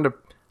I wanted to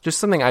just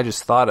something I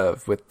just thought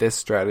of with this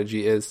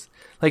strategy is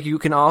like you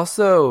can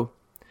also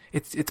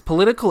it's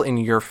political in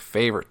your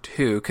favor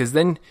too, because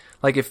then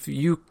like if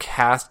you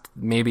cast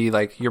maybe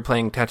like you're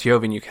playing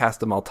Tachiova and you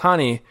cast a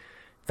Multani,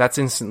 that's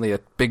instantly a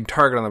big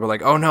target on them. We're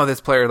like, oh no,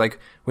 this player, like,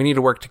 we need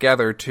to work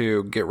together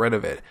to get rid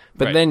of it.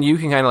 But Right. then you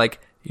can kind of like,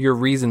 your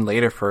reason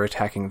later for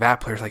attacking that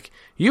player is like,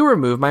 you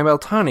remove my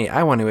Meltani,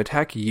 I want to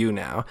attack you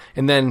now.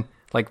 And then,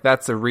 like,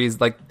 that's a reason,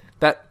 like,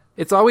 that,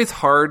 it's always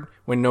hard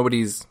when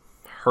nobody's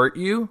hurt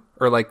you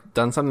or, like,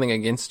 done something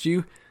against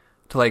you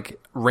to, like,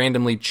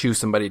 randomly choose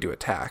somebody to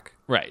attack.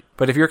 Right.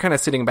 But if you're kind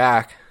of sitting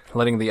back,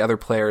 letting the other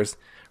players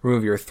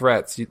remove your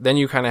threats, then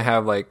you kind of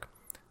have, like,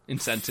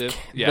 Incentive.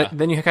 Yeah.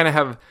 then you kind of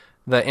have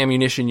the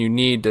ammunition you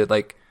need to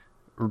like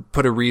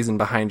put a reason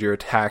behind your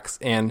attacks,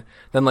 and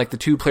then like the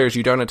two players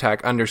you don't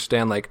attack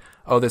understand like,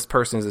 oh, this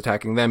person is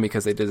attacking them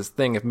because they did this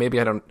thing. If maybe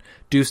I don't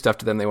do stuff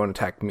to them, they won't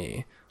attack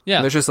me. Yeah.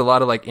 And there's just a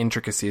lot of like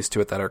intricacies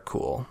to it that are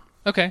cool.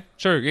 Okay.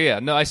 Sure. Yeah.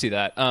 No, I see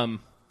that.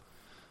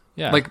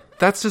 Yeah. Like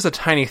that's just a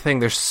tiny thing.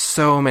 There's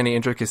so many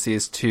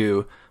intricacies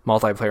to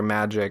multiplayer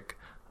Magic.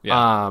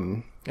 Yeah.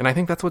 And I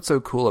think that's what's so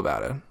cool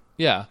about it.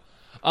 Yeah.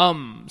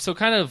 So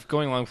kind of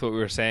going along with what we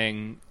were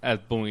saying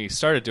when we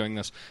started doing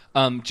this,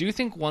 do you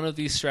think one of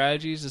these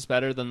strategies is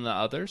better than the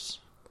others?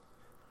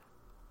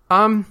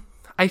 I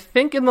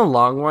think in the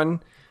long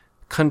run,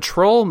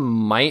 control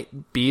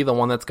might be the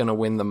one that's going to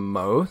win the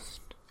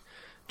most,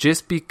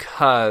 just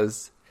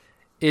because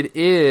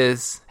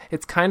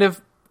it's kind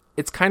of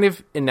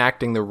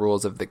enacting the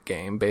rules of the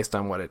game based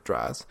on what it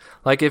draws.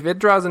 Like if it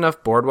draws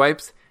enough board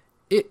wipes,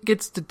 it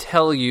gets to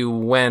tell you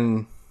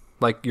when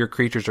like your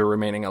creatures are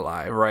remaining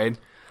alive, right?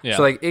 Yeah.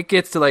 So like it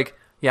gets to like,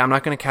 yeah, I'm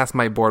not going to cast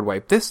my board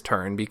wipe this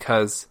turn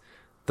because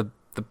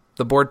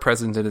the board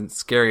presence isn't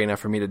scary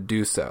enough for me to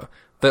do so.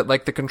 That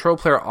like the control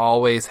player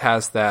always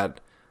has that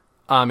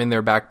in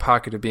their back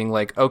pocket of being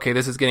like, okay,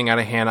 this is getting out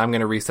of hand, I'm going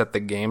to reset the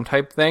game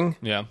type thing.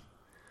 Yeah.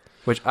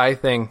 Which I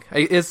think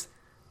it's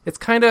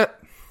kind of,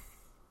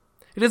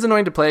 it is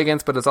annoying to play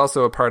against, but it's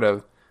also a part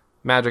of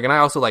Magic, and I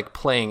also like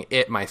playing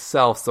it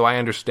myself, so I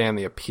understand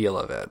the appeal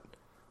of it.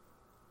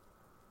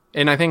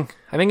 And I think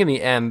in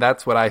the end,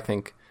 that's what I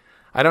think.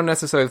 I don't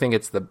necessarily think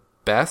it's the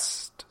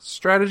best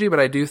strategy, but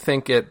I do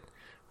think it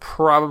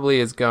probably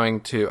is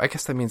going to. I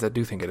guess that means I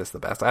do think it is the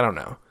best. I don't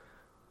know.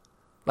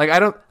 Like I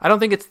don't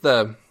think it's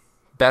the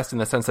best in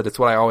the sense that it's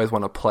what I always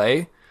want to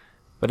play,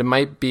 but it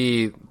might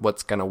be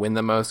what's going to win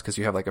the most because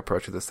you have like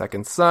Approach of the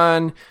Second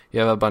Sun.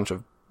 You have a bunch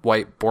of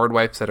white board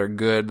wipes that are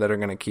good that are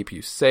going to keep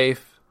you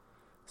safe.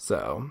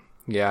 So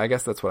yeah, I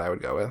guess that's what I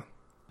would go with.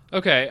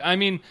 Okay. I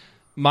mean,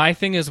 my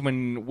thing is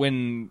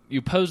when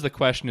you pose the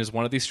question, is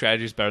one of these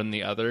strategies better than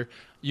the other,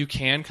 you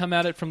can come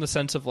at it from the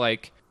sense of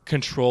like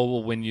control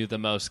will win you the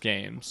most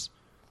games.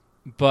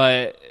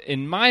 But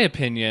in my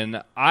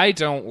opinion, I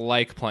don't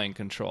like playing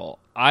control.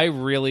 I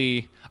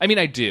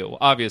do,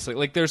 obviously.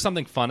 Like there's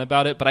something fun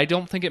about it, but I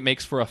don't think it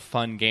makes for a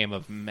fun game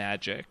of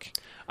Magic.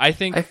 I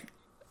think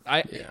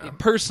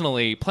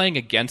personally, playing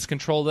against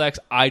control decks,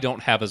 I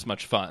don't have as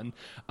much fun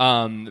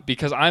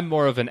because I'm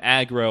more of an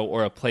aggro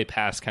or a play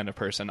pass kind of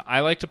person.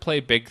 I like to play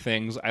big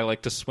things. I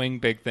like to swing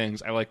big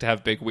things. I like to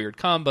have big weird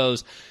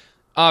combos.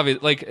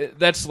 Obviously, like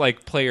that's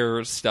like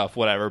player stuff,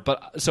 whatever.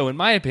 But so in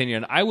my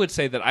opinion, I would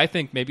say that I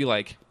think maybe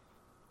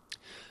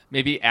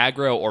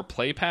aggro or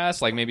play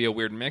pass, like maybe a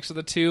weird mix of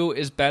the two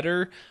is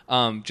better.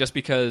 Just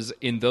because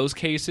in those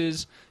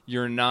cases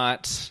you're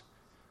not,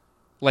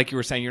 like you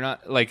were saying, you're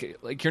not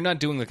like you're not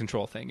doing the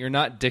control thing. You're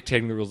not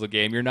dictating the rules of the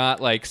game. You're not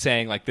like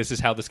saying like this is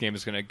how this game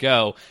is going to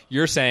go.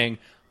 You're saying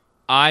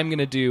I'm going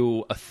to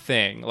do a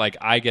thing. Like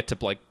I get to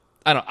like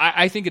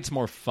I think it's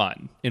more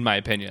fun in my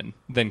opinion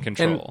than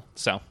control.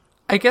 So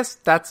I guess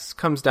that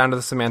comes down to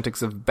the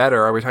semantics of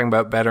better. Are we talking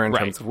about better in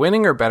terms of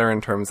winning or better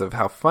in terms of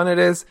how fun it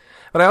is?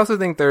 But I also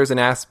think there's an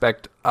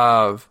aspect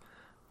of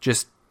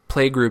just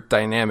playgroup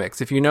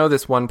dynamics. If you know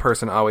this one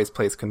person always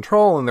plays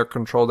control and their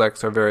control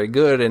decks are very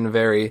good and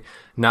very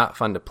not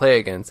fun to play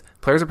against,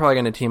 players are probably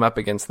going to team up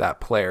against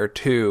that player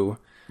to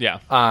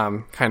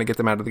kind of get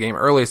them out of the game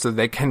early so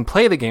they can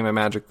play the game of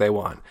Magic they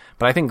want.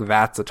 But I think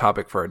that's a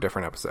topic for a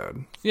different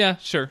episode. Yeah,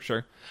 sure.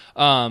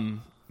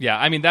 Yeah,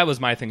 I mean, that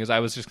was my thing, is I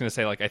was just going to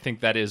say, like, I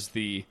think that is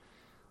the,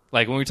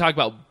 like, when we talk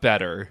about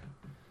better,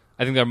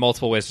 I think there are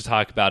multiple ways to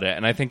talk about it,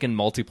 and I think in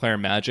multiplayer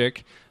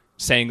Magic,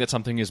 saying that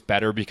something is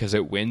better because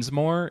it wins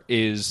more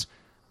is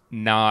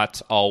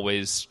not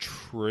always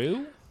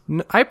true.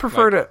 I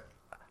prefer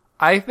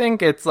I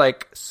think it's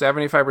like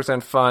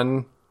 75%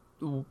 fun,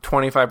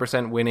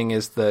 25% winning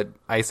is the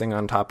icing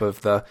on top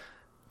of the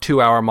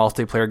 2-hour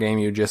multiplayer game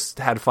you just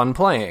had fun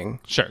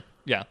playing. Sure,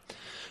 yeah.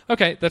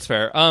 Okay, that's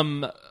fair.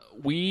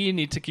 We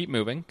need to keep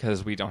moving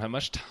because we don't have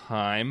much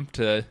time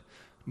to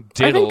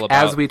diddle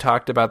about. As we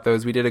talked about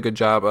those, we did a good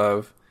job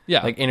of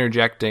like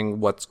interjecting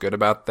what's good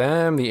about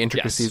them, the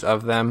intricacies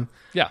of them.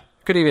 Yeah.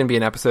 Could even be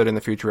an episode in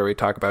the future where we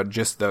talk about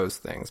just those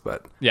things,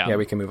 but yeah,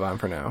 we can move on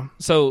for now.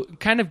 So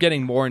kind of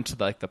getting more into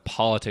like the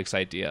politics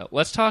idea,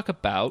 let's talk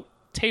about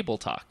table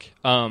talk.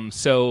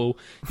 So,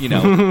 you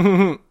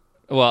know,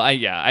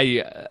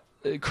 well,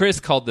 Chris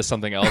called this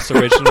something else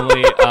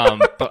originally,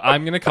 but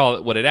I'm going to call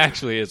it what it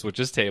actually is, which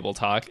is table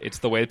talk. It's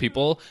the way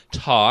people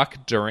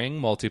talk during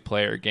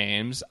multiplayer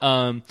games.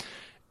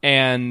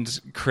 And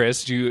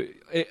Chris,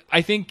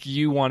 I think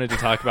you wanted to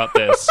talk about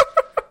this.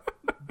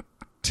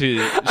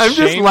 I'm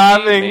just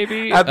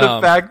laughing at the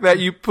fact that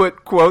you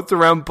put quotes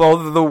around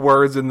both of the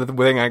words in the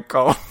thing I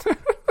called.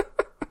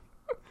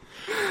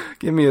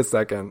 Give me a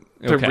second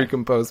to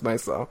recompose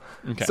myself.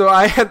 Okay. So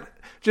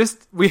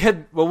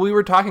we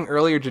were talking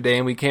earlier today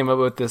and we came up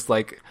with this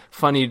like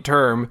funny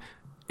term,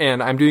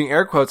 and I'm doing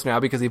air quotes now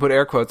because he put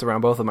air quotes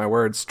around both of my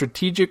words,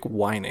 strategic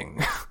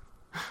whining.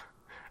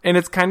 And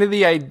it's kind of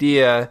the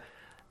idea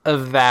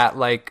of that,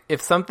 like,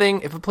 if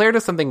a player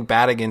does something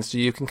bad against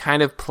you, you can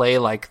kind of play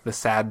like the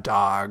sad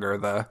dog or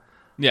the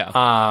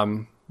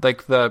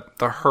like the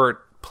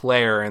hurt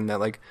player, and that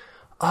like,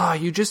 oh,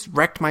 you just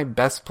wrecked my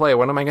best play.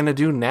 What am I gonna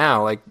do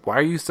now? Like, why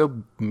are you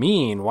so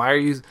mean? Why are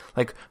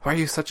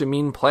you such a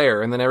mean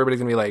player? And then everybody's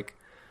gonna be like,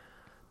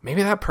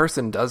 maybe that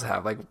person does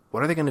have, like,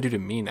 what are they gonna do to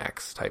me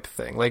next? Type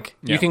thing. Like,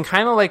 you can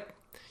kind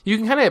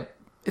of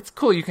it's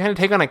cool. You can kind of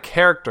take on a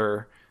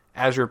character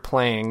as you're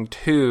playing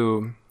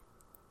to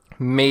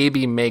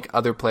maybe make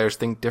other players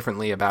think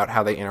differently about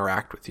how they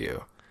interact with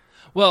you.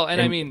 Well, and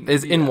I mean,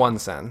 in one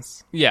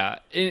sense. Yeah.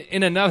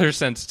 In another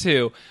sense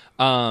too,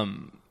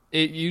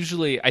 it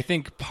usually, I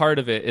think part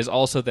of it is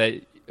also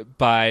that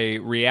by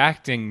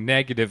reacting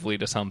negatively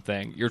to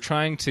something, you're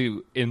trying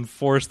to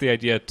enforce the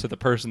idea to the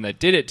person that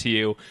did it to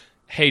you,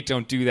 hey,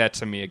 don't do that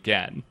to me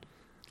again.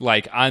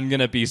 Like, I'm going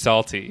to be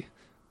salty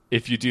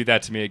if you do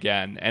that to me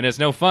again. And it's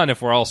no fun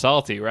if we're all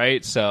salty,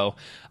 right? So,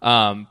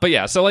 but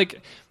yeah, so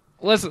like,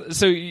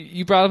 so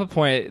you brought up a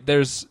point.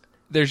 There's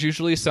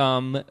usually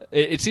some.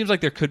 It seems like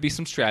there could be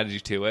some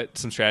strategy to it.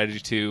 Some strategy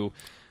to,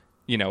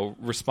 you know,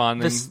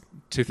 responding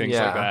to things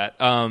like that.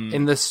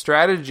 And the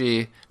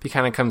strategy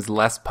becomes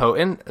less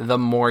potent the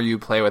more you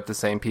play with the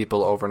same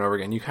people over and over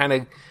again. You kind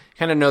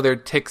of know their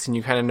tics, and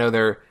you kind of know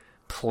their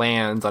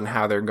plans on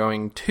how they're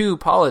going to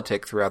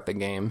politic throughout the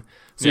game.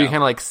 So you kind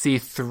of like see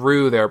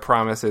through their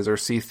promises or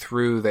see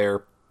through their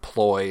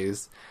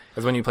ploys.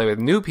 Because when you play with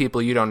new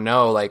people, you don't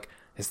know, like,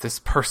 is this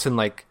person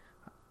like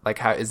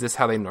how is this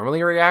how they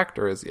normally react,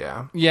 or is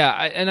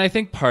and I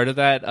think part of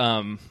that,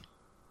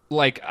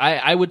 like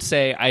I would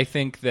say, I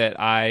think that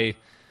I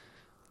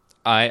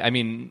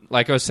mean,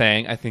 like I was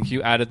saying, I think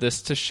you added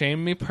this to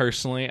shame me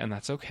personally, and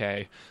that's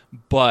okay.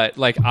 But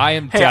like, I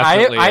am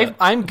definitely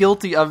I'm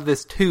guilty of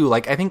this too.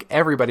 Like, I think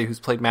everybody who's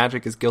played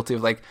Magic is guilty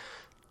of, like,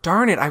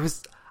 darn it, I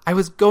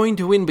was going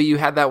to win, but you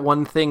had that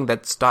one thing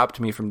that stopped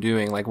me from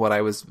doing like what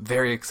I was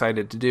very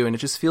excited to do, and it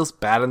just feels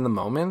bad in the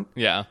moment.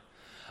 Yeah.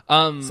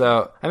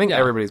 So I think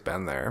everybody's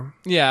been there.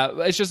 Yeah,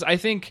 it's just, I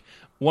think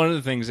one of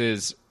the things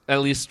is,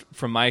 at least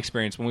from my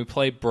experience, when we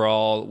play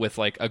Brawl with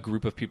like a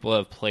group of people that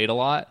have played a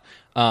lot,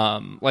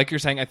 like you're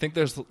saying, I think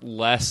there's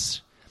less.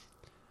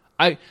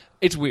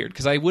 It's weird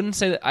because I wouldn't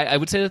say that. I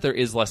would say that there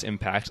is less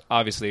impact.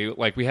 Obviously,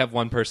 like we have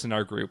one person in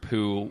our group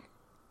who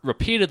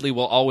repeatedly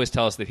will always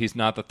tell us that he's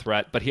not the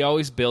threat, but he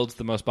always builds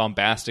the most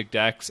bombastic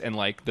decks and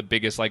like the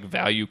biggest like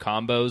value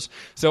combos.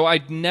 So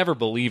I never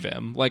believe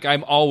him. Like,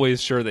 I'm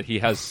always sure that he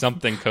has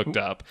something cooked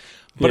up.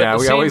 But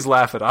we always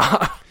laugh it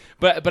off.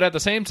 But at the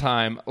same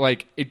time,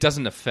 like, it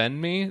doesn't offend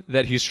me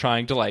that he's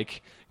trying to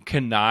like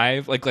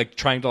connive, like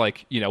trying to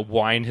like, you know,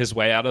 whine his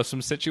way out of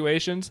some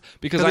situations,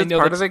 because I know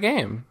part of the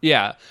game.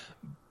 Yeah.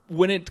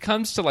 When it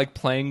comes to like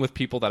playing with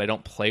people that I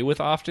don't play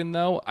with often,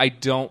 though, I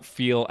don't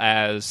feel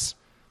as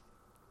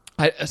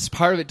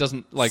part of it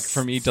doesn't, like,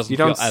 for me, doesn't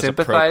feel as appropriate. You don't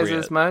sympathize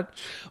as much?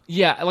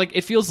 Yeah, like,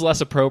 it feels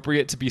less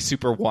appropriate to be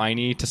super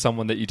whiny to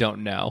someone that you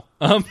don't know.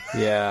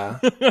 Yeah.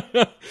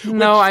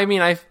 No, I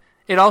mean,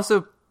 it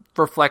also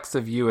reflects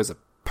of you as a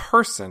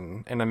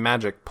person and a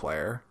Magic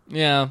player.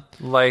 Yeah.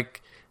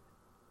 Like,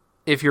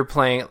 if you're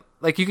playing,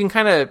 like, you can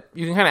kind of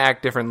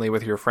act differently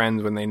with your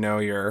friends when they know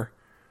you're,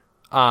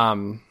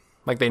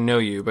 like, they know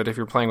you, but if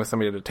you're playing with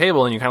somebody at a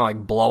table and you kind of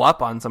like blow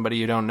up on somebody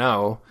you don't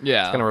know,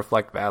 it's going to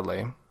reflect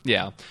badly.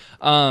 Yeah.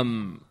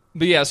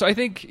 But yeah, so I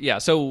think,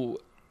 so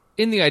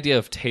in the idea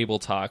of table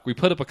talk, we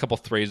put up a couple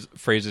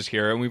phrases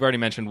here, and we've already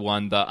mentioned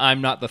one, the I'm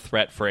not the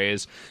threat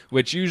phrase,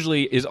 which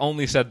usually is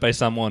only said by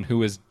someone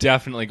who is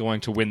definitely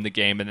going to win the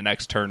game in the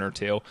next turn or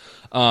two.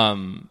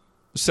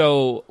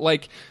 So,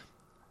 like,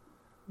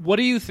 what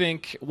do you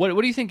think, what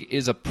do you think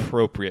is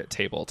appropriate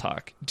table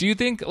talk? Do you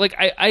think, like,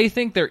 I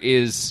think there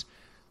is,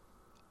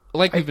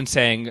 like we've been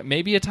saying,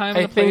 maybe a time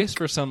and a place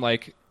for some,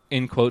 like,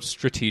 in quotes,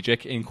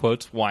 strategic, in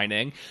quotes,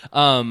 whining,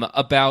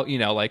 about,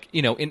 in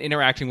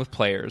interacting with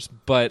players.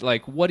 But,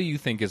 like, what do you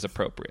think is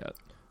appropriate?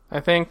 I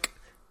think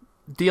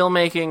deal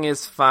making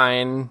is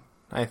fine.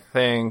 I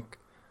think,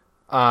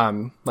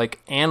 analysis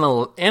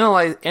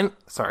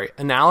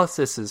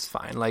is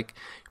fine. Like,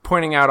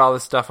 pointing out all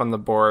this stuff on the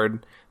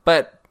board.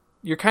 But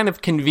you're kind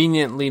of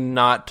conveniently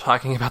not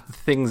talking about the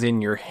things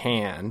in your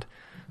hand.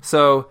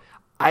 So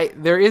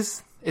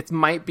it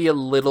might be a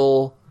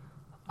little,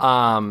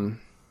 I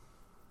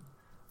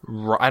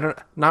don't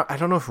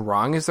know if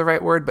wrong is the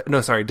right word, but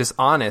no, sorry,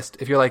 dishonest.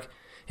 If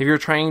you're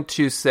trying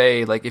to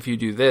say, like, if you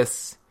do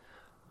this,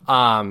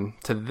 to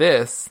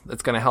this,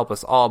 it's going to help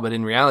us all. But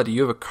in reality,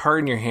 you have a card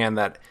in your hand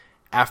that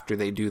after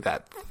they do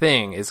that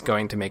thing is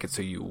going to make it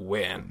so you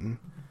win.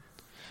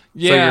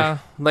 Yeah.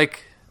 So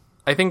like,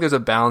 I think there's a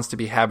balance to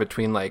be had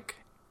between, like,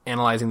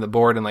 analyzing the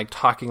board and, like,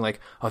 talking like,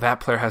 oh, that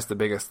player has the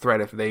biggest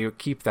threat. If they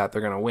keep that,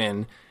 they're going to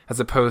win, as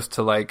opposed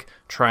to, like,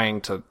 trying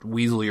to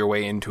weasel your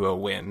way into a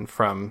win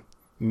from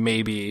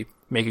maybe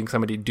making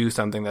somebody do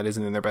something that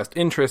isn't in their best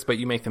interest, but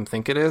you make them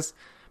think it is.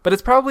 But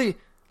it's probably,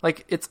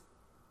 like, it's,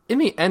 in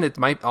the end, it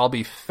might all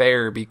be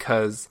fair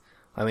because,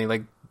 I mean,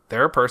 like,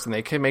 they're a person,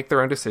 they can make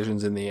their own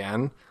decisions in the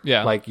end.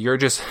 Yeah. Like, you're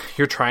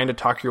trying to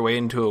talk your way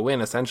into a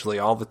win, essentially,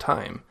 all the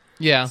time.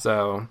 Yeah.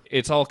 So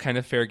it's all kind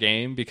of fair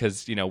game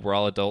because, we're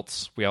all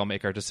adults. We all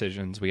make our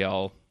decisions. We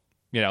all,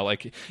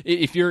 like,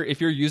 if you're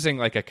using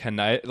like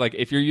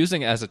if you're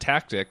using it as a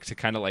tactic to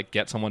kind of like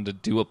get someone to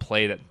do a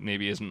play that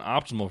maybe isn't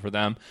optimal for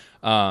them,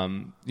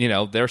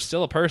 they're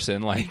still a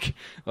person. Like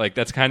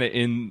that's kind of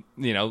in,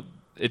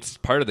 it's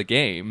part of the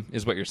game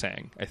is what you're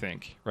saying, I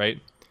think. Right.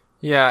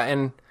 Yeah.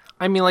 And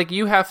I mean, like,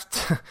 you have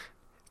to,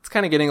 it's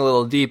kind of getting a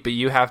little deep, but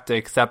you have to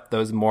accept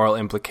those moral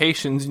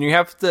implications, and you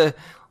have to,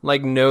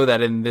 like, know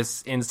that in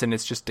this instant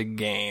it's just a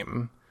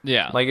game.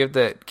 Yeah. Like, you have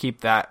to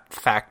keep that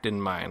fact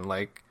in mind.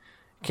 Like,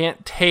 you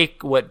can't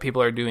take what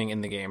people are doing in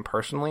the game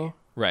personally.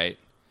 Right.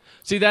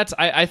 See,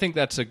 I think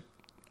that's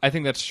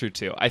true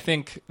too. I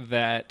think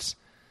that,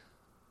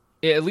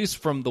 at least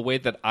from the way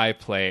that I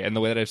play and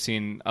the way that I've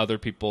seen other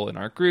people in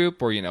our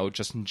group or,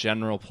 just in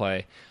general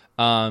play,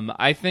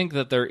 I think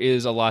that there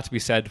is a lot to be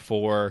said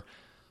for,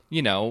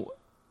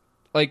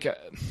 like,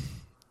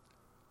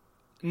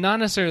 not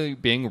necessarily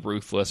being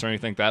ruthless or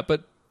anything like that,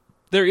 but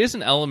there is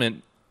an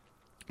element.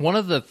 One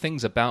of the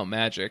things about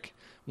Magic,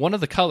 one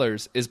of the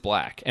colors is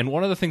black, and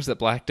one of the things that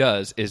black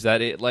does is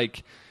that it,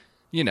 like,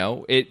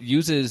 it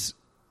uses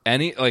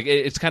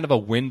it's kind of a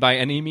win by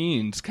any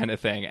means kind of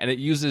thing, and it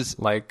uses,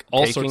 like,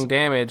 all taking sorts of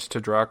damage to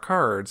draw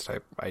cards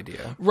type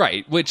idea.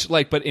 Right, which,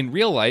 like, but in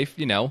real life,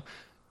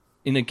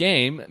 in a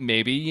game,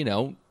 maybe,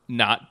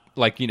 not,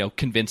 like,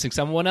 convincing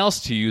someone else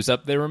to use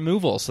up their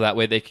removal so that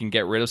way they can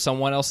get rid of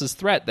someone else's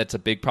threat. That's a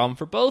big problem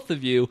for both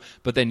of you,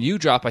 but then you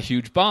drop a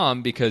huge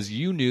bomb because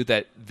you knew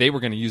that they were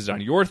going to use it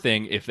on your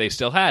thing if they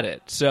still had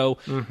it. So,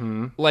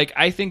 like,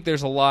 I think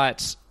there's a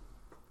lot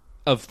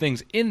of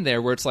things in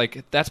there where it's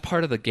like, that's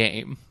part of the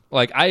game.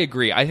 Like, I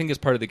agree. I think it's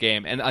part of the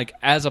game. And, like,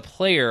 as a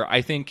player,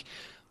 I think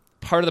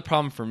part of the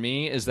problem for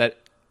me is that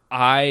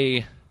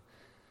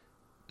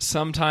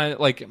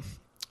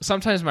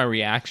sometimes my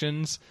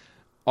reactions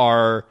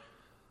are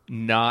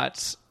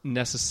not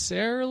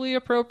necessarily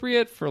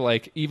appropriate for,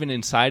 like, even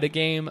inside a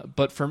game,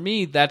 but for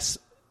me that's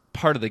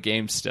part of the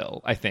game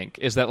still. I think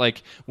is that,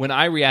 like, when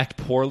I react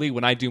poorly,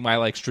 when I do my,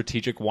 like,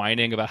 strategic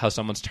whining about how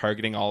someone's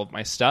targeting all of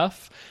my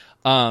stuff,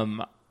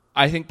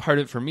 I think part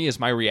of it for me is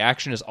my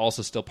reaction is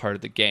also still part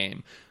of the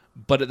game.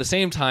 But at the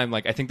same time,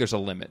 like, I think there's a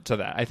limit to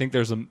that. I think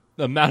there's an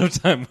amount of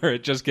time where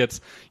it just gets,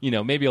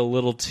 maybe a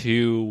little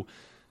too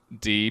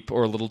deep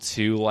or a little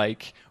too,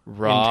 like,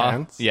 raw.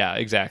 Intense. Yeah,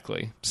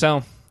 exactly.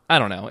 So I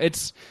don't know.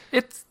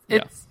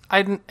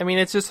 I mean,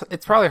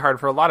 it's probably hard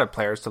for a lot of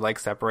players to, like,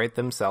 separate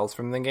themselves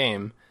from the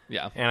game.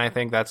 Yeah. And I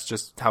think that's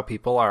just how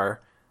people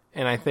are.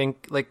 And I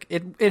think, like,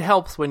 it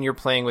helps when you're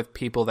playing with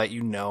people that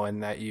you know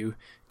and that you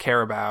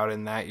care about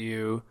and that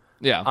you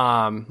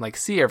like,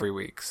 see every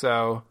week.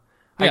 So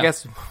I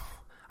guess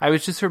I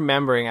was just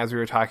remembering as we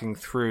were talking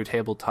through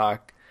Table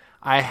Talk,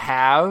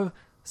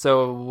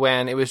 so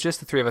when it was just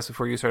the three of us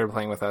before you started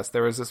playing with us,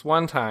 there was this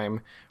one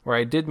time where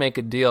I did make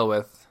a deal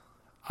with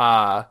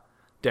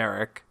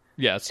Derek.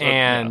 Yes.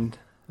 And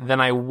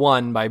then I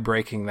won by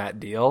breaking that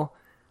deal.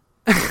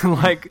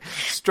 Like,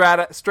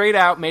 straight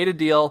out made a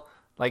deal.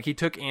 Like, he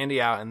took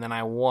Andy out and then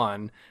I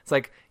won. It's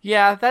like,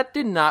 yeah, that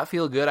did not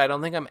feel good. I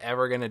don't think I'm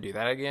ever going to do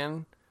that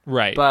again.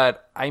 Right.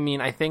 But, I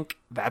mean, I think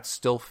that's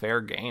still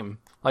fair game.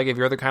 Like, if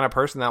you're the kind of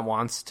person that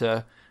wants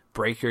to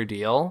break your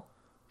deal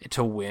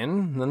to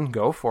win, then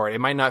go for it. It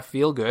might not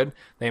feel good.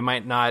 They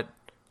might not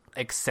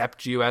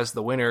accept you as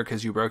the winner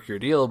because you broke your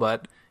deal,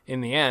 but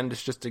in the end,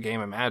 it's just a game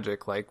of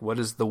Magic. Like, what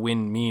does the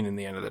win mean in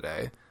the end of the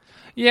day?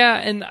 Yeah,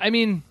 and I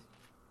mean,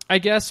 I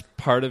guess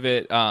part of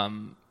it,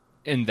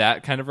 in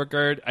that kind of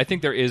regard, I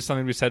think there is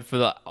something to be said for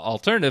the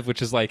alternative,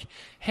 which is like,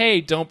 hey,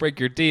 don't break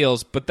your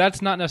deals, but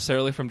that's not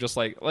necessarily from just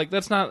like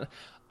that's not,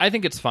 I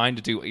think it's fine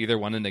to do either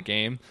one in the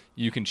game.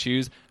 You can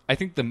choose. I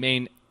think the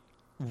main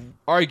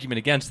argument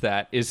against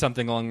that is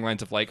something along the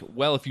lines of, like,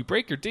 well, if you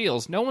break your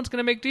deals, no one's going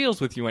to make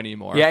deals with you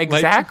anymore. Yeah,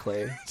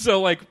 exactly. Like,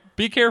 so, like,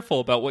 be careful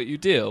about what you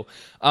do.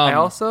 I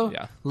also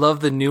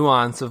love the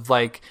nuance of,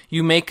 like,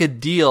 you make a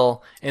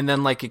deal and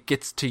then, like, it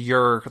gets to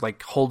your,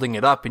 like, holding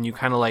it up and you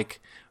kind of,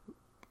 like,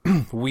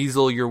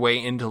 weasel your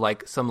way into,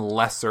 like, some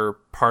lesser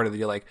part of the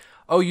deal. Like,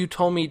 oh, you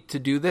told me to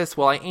do this.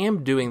 Well, I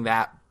am doing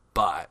that,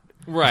 but.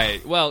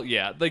 Right. Well,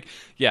 yeah.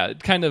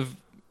 Kind of,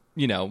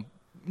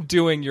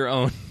 doing your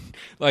own,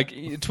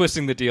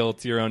 twisting the deal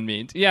to your own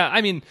means. Yeah,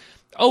 I mean,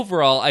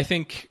 overall, I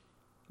think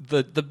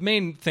the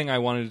main thing I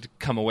wanted to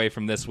come away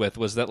from this with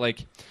was that,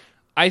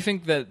 I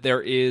think that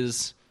there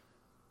is,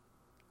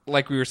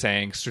 like we were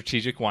saying,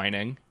 strategic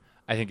whining.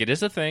 I think it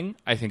is a thing.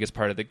 I think it's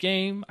part of the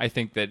game. I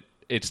think that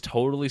it's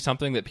totally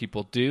something that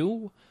people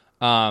do.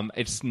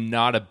 It's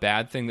not a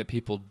bad thing that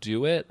people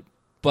do it,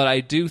 but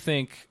I do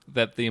think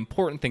that the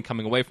important thing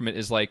coming away from it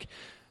is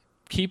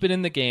keep it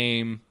in the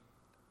game.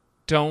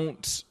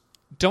 Don't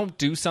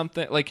do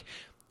something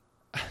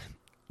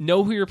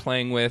know who you're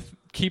playing with.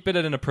 Keep it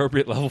at an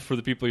appropriate level for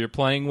the people you're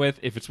playing with.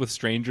 If it's with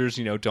strangers,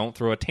 don't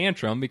throw a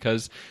tantrum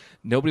because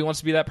nobody wants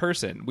to be that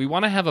person. We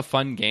want to have a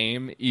fun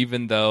game,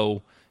 even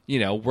though,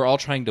 we're all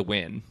trying to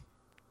win.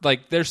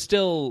 There's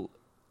still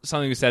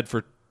something to be said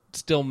for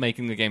still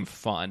making the game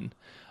fun.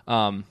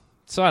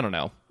 So I don't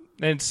know.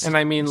 And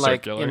I mean,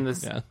 circular.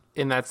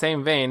 In that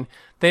same vein,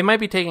 they might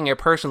be taking it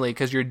personally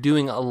because you're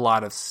doing a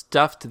lot of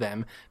stuff to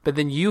them, but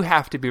then you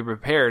have to be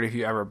prepared if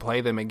you ever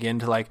play them again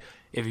to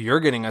if you're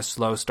getting a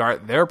slow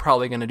start, they're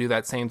probably going to do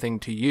that same thing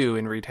to you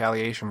in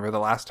retaliation for the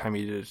last time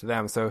you did it to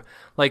them. So,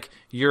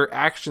 your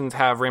actions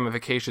have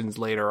ramifications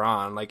later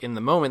on. In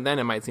the moment, then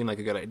it might seem like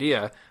a good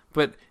idea,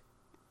 but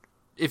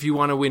if you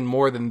want to win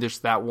more than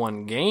just that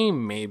one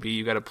game, maybe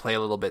you got to play a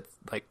little bit,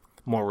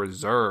 more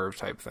reserved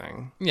type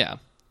thing. Yeah.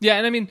 Yeah,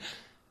 and I mean,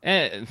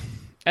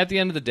 at the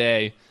end of the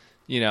day,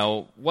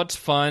 what's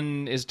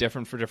fun is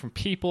different for different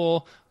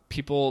people.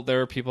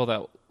 There are people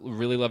that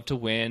really love to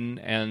win,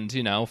 and,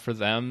 for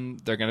them,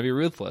 they're going to be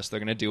ruthless. They're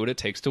going to do what it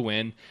takes to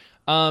win,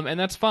 and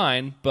that's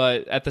fine.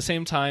 But at the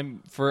same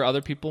time, for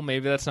other people,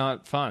 maybe that's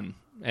not fun.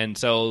 And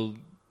so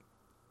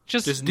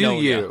just do you.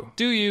 Yeah,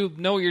 do you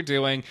know what you're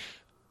doing?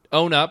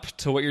 Own up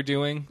to what you're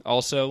doing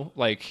also.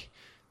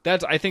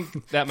 I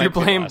think that might be you're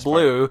playing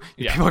blue,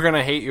 yeah. People are going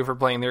to hate you for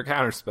playing their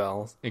counter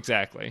spells.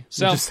 Exactly.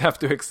 So you just have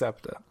to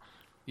accept it.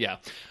 Yeah.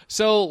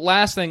 So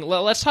last thing,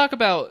 let's talk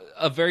about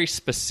a very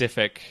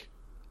specific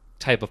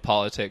type of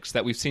politics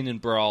that we've seen in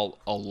Brawl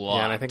a lot.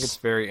 Yeah, and I think it's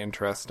very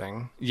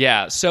interesting.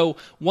 Yeah. So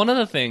one of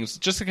the things,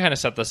 just to kind of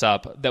set this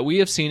up, that we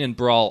have seen in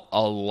Brawl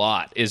a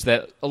lot is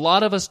that a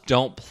lot of us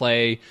don't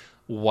play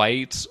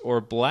white or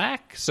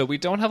black, so we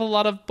don't have a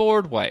lot of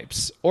board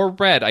wipes, or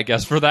red, I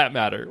guess, for that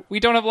matter. We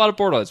don't have a lot of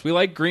board wipes. We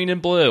like green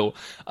and blue.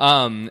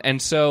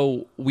 And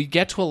so we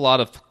get to a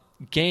lot of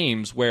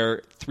games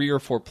where 3 or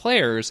 4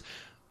 players,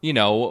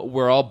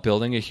 we're all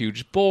building a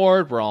huge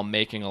board, we're all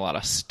making a lot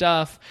of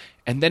stuff,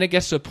 and then it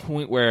gets to a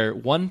point where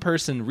one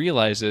person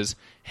realizes,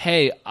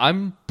 hey,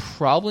 I'm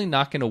probably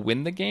not going to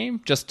win the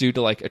game just due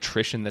to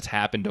attrition that's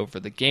happened over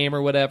the game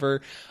or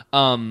whatever.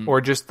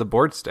 Or just the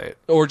board state.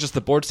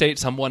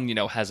 Someone,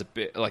 has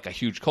a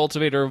huge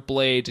cultivator of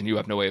blades and you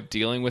have no way of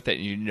dealing with it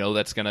and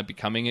that's going to be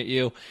coming at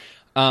you.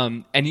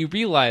 And you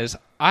realize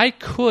I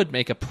could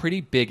make a pretty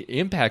big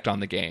impact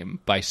on the game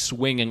by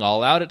swinging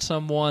all out at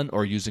someone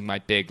or using my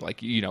big,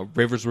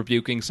 Rivers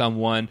rebuking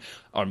someone,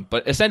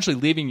 but essentially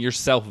leaving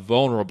yourself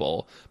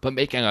vulnerable, but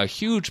making a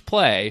huge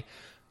play.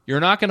 You're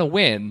not going to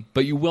win,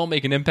 but you will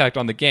make an impact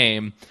on the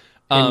game.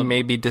 And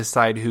maybe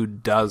decide who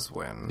does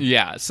win.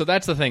 Yeah, so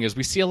that's the thing, is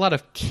we see a lot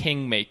of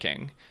king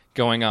making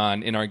going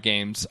on in our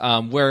games,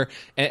 where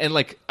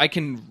I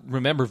can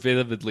remember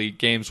vividly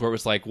games where it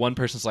was one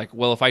person's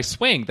well, if I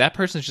swing, that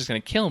person's just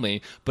going to kill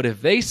me, but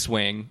if they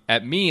swing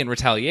at me in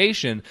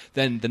retaliation,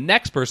 then the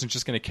next person's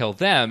just going to kill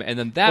them, and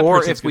then that or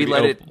person's if we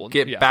let it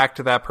get back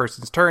to that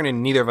person's turn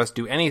and neither of us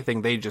do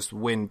anything, they just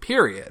win,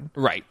 period.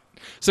 Right.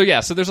 So yeah,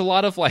 so there's a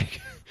lot of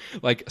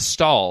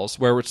stalls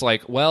where it's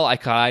well, I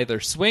could either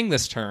swing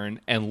this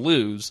turn and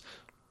lose,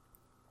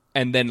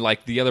 and then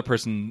the other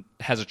person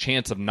has a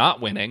chance of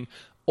not winning,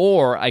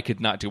 or I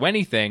could not do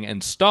anything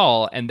and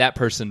stall, and that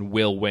person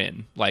will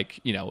win,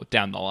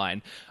 down the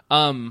line.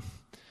 And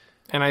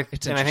I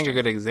think a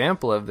good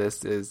example of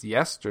this is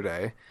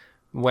yesterday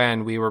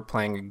when we were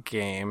playing a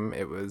game.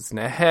 It was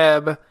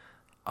Neheb,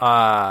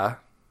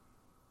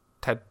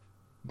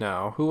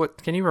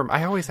 can you remember?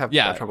 I always have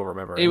trouble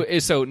remembering.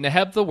 So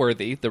Neheb the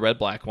Worthy, the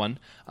red-black one,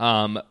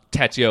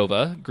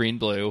 Tatyova,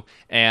 green-blue,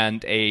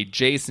 and a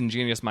Jason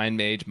Genius Mind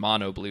Mage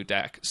mono-blue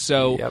deck.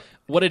 So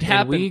what had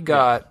happened... And we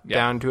got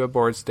down to a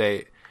board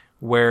state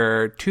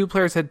where 2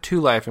 players had 2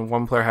 life and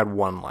 1 player had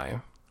 1 life.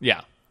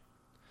 Yeah.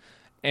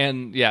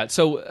 And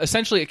so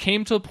essentially it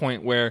came to a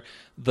point where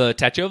the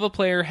Tatyova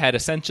player had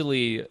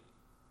essentially...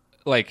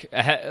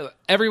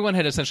 everyone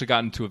had essentially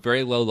gotten to a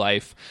very low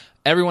life.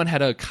 Everyone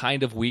had a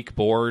kind of weak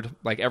board.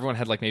 Everyone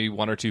had maybe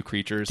 1 or 2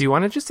 creatures. Do you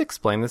want to just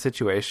explain the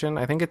situation?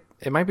 I think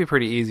it might be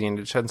pretty easy and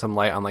to shed some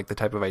light on the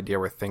type of idea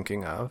we're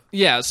thinking of.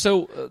 Yeah,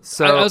 so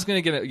I was going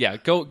to get it. Yeah,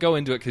 go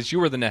into it because you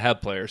were the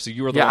Neheb player, so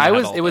you were the one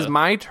that had it was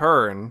my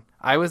turn.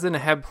 I was the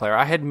Neheb player.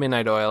 I had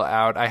Midnight Oil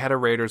out. I had a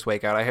Raider's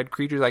Wake out. I had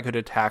creatures I could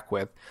attack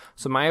with.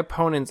 So my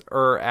opponents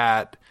are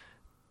at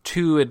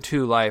 2 and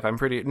 2 life. I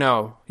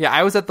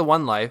was at the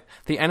 1 life.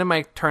 The end of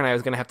my turn, I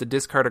was going to have to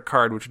discard a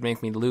card, which would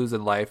make me lose a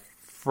life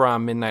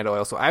from Midnight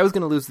Oil. So I was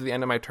going to lose at the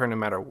end of my turn no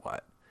matter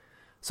what.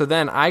 So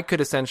then I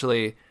could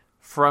essentially,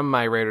 from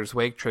my Raider's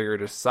Wake trigger,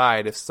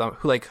 decide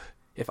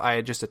if I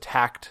had just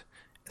attacked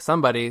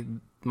somebody,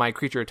 my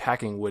creature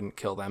attacking wouldn't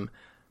kill them,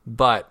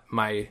 but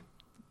my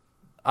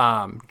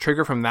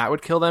trigger from that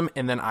would kill them,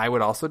 and then I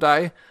would also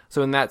die.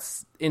 So in that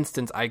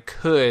instance, I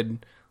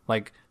could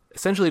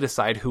essentially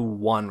decide who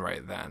won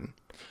right then.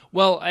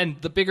 Well, and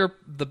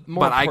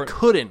I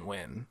couldn't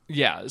win.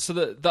 Yeah. So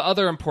the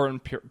other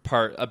important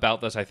part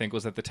about this, I think,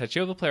 was that the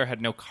Tachiova player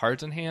had no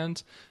cards in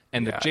hand,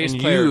 and the Jace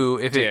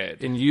player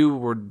did. And you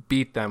would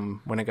beat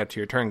them when it got to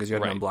your turn because you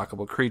had an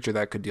unblockable creature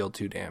that could deal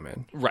 2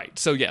 damage. Right.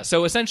 So yeah.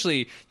 So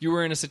essentially, you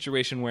were in a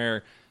situation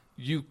where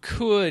you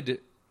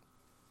could.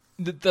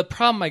 The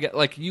problem I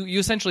get, you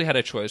essentially had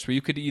a choice where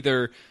you could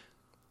either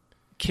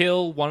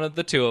kill one of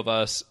the two of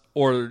us,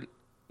 or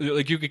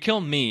you could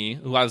kill me,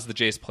 who I was the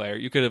Jace player.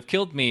 You could have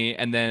killed me,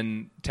 and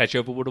then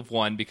Tachiova would have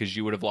won because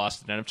you would have lost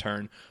at the end of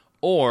turn.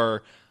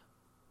 Or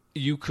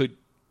you could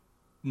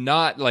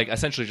not,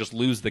 essentially just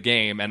lose the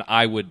game, and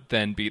I would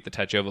then beat the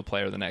Tachiova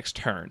player the next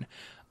turn.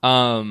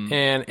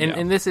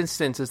 In this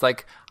instance, it's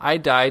I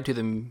died to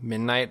the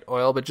Midnight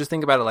Oil, but just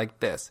think about it like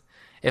this.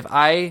 If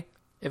I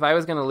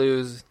was going to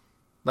lose,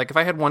 if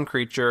I had one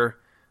creature,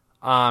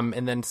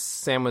 and then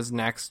Sam was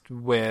next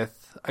with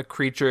a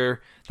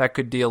creature that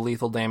could deal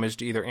lethal damage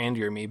to either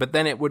Andy or me, but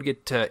then it would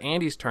get to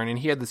Andy's turn, and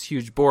he had this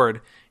huge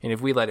board, and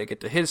if we let it get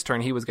to his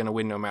turn, he was going to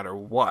win no matter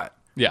what.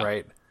 Yeah.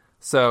 Right?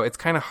 So it's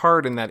kind of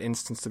hard in that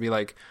instance to be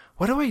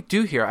what do I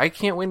do here? I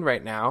can't win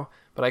right now,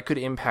 but I could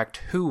impact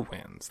who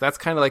wins. That's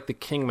kind of like the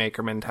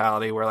Kingmaker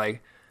mentality where,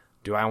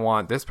 do I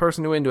want this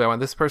person to win? Do I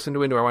want this person to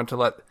win? Do I want to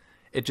let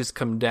it just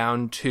come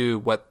down to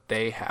what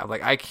they have?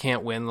 I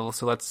can't win,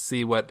 so let's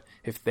see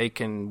if they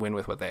can win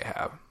with what they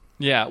have.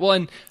 Yeah, well,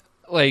 and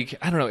I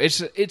don't know,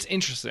 it's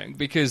interesting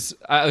because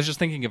I was just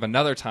thinking of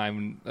another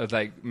time, as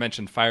I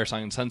mentioned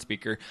Firesong and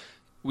Sunspeaker.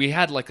 We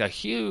had a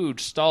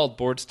huge stalled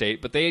board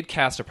state, but they had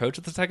cast Approach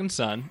of the Second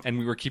Sun, and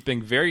we were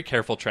keeping very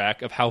careful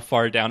track of how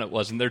far down it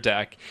was in their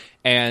deck.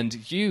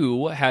 And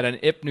you had an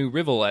Ipnu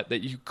Rivulet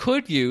that you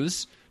could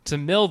use to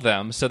mill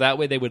them, so that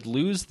way they would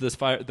lose this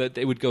fire, that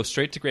they would go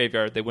straight to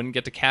graveyard. They wouldn't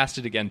get to cast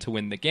it again to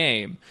win the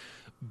game.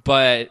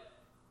 But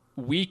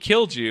we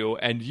killed you,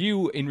 and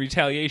you, in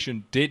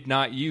retaliation, did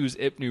not use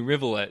Ipnu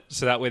Rivulet,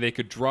 so that way they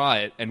could draw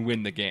it and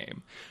win the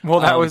game.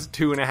 Well, that was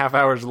 2.5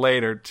 hours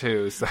later,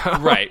 too. So.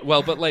 Right.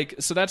 Well,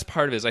 but so that's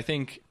part of it. I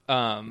think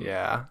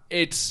yeah,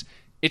 it's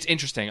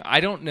interesting.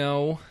 I don't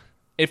know.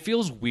 It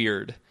feels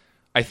weird,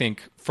 I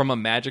think, from a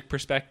Magic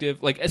perspective,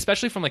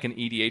 especially from an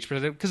EDH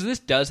perspective, because this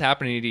does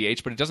happen in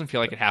EDH, but it doesn't feel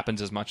like it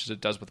happens as much as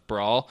it does with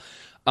Brawl.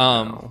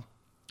 No.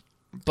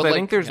 But I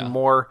think there's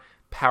more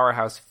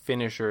powerhouse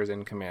finishers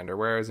in Commander,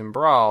 whereas in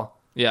Brawl,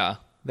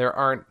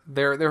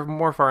 they're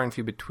more far and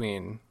few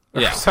between.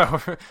 Yeah.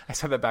 So I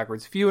said that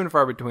backwards. Few and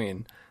far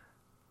between.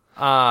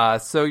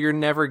 So you're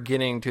never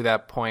getting to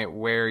that point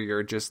where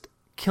you're just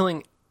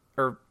killing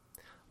or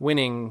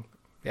winning.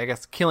 I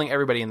guess killing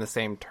everybody in the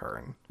same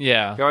turn.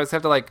 Yeah. You always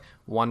have to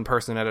one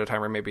person at a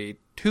time, or maybe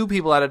 2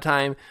 people at a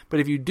time.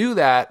 But if you do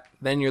that,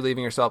 then you're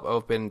leaving yourself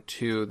open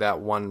to that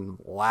one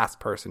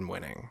last person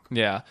winning.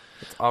 Yeah.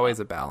 It's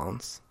always a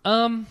balance.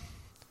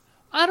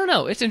 I don't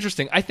know. It's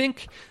interesting. I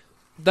think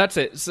that's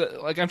it.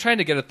 So, I'm trying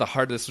to get at the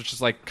heart of this, which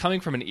is coming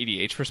from an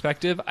EDH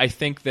perspective. I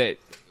think that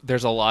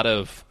there's a lot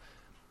of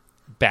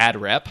bad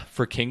rep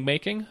for king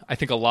making. I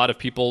think a lot of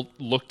people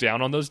look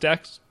down on those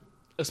decks,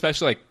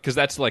 especially because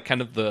that's kind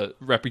of the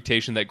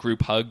reputation that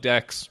group hug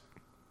decks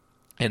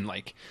and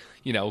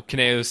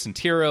Kineos and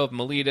Tiro of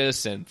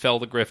Miletus and Fel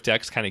the Griff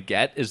decks kind of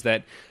get, is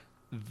that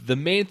the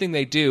main thing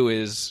they do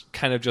is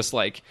kind of just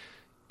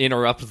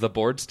interrupt the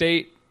board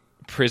state,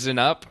 prison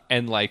up,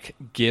 and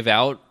give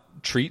out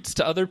treats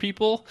to other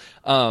people,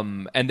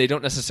 and they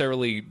don't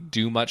necessarily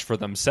do much for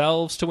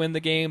themselves to win the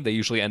game. They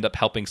usually end up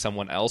helping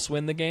someone else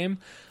win the game,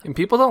 and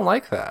people don't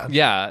like that.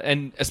 Yeah,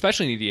 and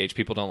especially in EDH,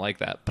 people don't like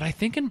that. But I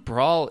think in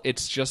Brawl,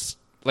 it's just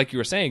like you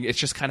were saying, it's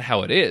just kind of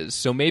how it is.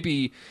 So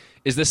maybe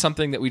is this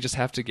something that we just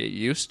have to get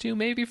used to,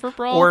 maybe, for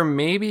Brawl, or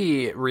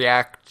maybe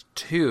react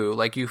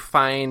to you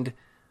find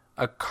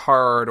a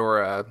card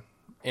or a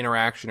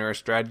interaction or a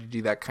strategy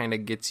that kind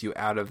of gets you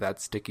out of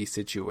that sticky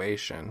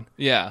situation.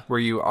 Yeah, where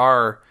you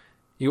are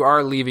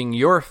leaving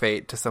your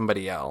fate to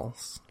somebody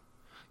else.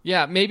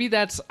 Yeah, maybe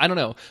that's, I don't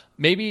know.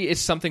 Maybe it's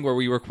something where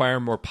we require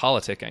more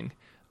politicking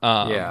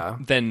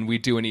than we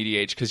do in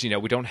EDH, because we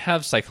don't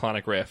have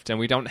Cyclonic Rift and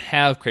we don't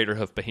have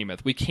Craterhoof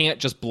Behemoth. We can't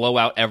just blow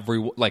out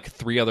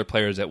 3 other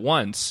players at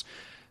once.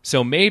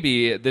 So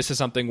maybe this is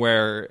something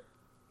where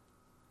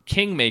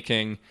king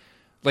making,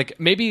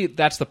 maybe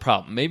that's the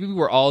problem. Maybe we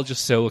were all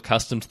just so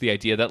accustomed to the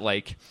idea that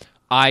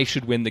I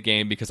should win the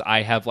game because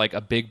I have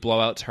a big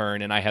blowout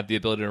turn and I have the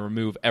ability to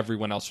remove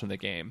everyone else from the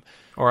game.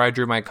 Or I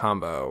drew my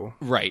combo.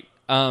 Right.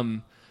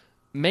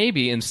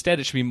 Maybe instead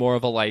it should be more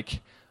of a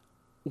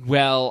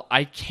well,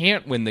 I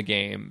can't win the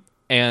game,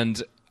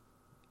 but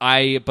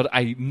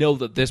I know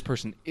that this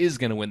person is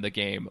going to win the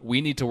game.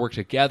 We need to work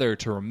together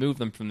to remove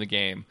them from the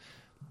game.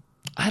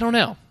 I don't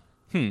know.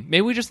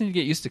 Maybe we just need to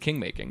get used to king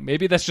making.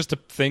 Maybe that's just a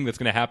thing that's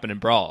going to happen in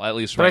Brawl, at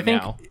least right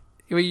now.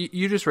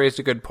 You just raised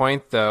a good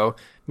point, though.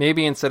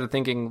 Maybe instead of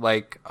thinking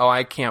like, oh,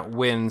 I can't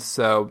win,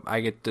 so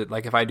I get to,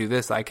 like, if I do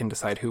this, I can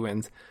decide who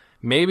wins.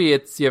 Maybe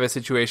you have a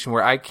situation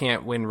where I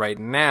can't win right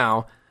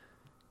now,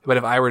 but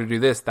if I were to do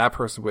this, that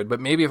person would. But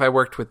maybe if I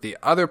worked with the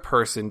other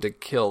person to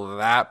kill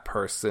that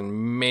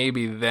person,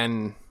 maybe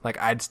then, like,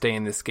 I'd stay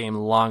in this game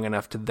long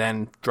enough to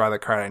then draw the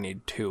card I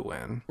need to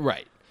win.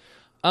 Right.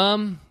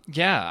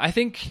 Yeah, I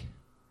think,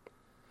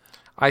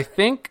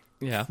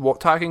 yeah.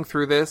 Talking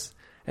through this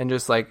and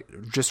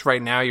just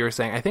right now, you were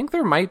saying, I think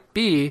there might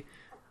be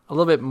a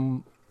little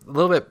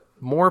bit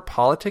more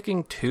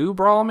politicking to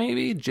Brawl,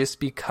 maybe, just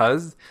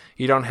because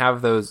you don't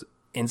have those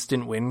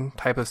instant win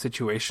type of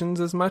situations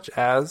as much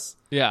as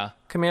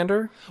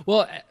Commander.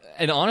 Well,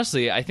 and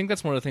honestly, I think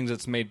that's one of the things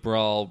that's made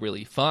Brawl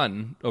really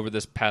fun over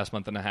this past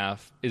month and a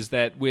half, is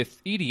that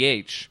with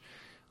EDH,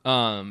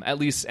 at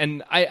least,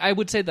 and I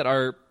would say that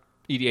our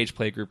EDH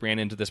playgroup ran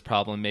into this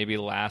problem maybe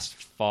last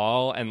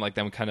fall, and like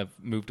then we kind of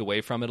moved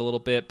away from it a little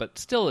bit, but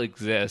still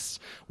exists,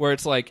 where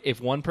it's like if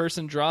one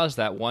person draws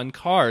that one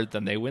card,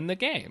 then they win the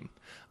game.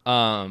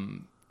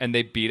 And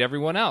they beat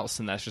everyone else,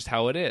 and that's just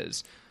how it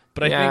is.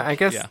 But I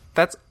guess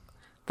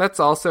that's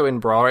also in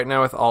Brawl right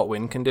now with alt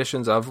win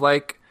conditions of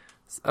like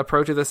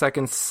Approach of the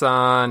Second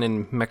Sun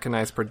and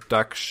mechanized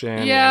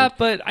production. Yeah,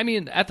 but I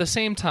mean, at the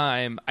same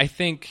time, I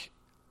think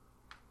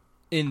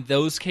in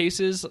those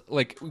cases,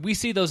 like we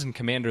see those in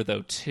Commander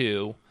though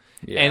too.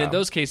 Yeah. And in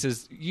those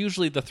cases,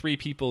 usually the three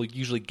people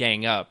usually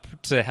gang up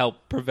to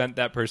help prevent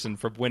that person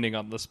from winning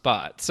on the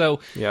spot.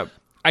 So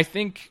I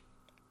think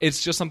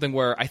it's just something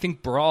where I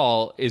think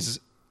Brawl is...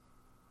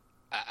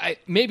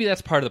 maybe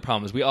that's part of the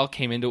problem, is we all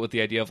came into it with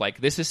the idea of like,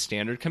 this is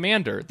standard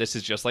Commander. This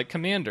is just like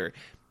Commander.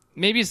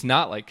 Maybe it's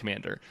not like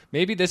Commander.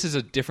 Maybe this is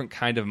a different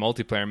kind of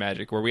multiplayer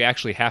Magic where we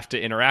actually have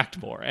to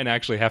interact more and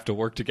actually have to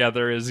work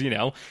together as,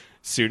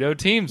 pseudo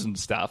teams and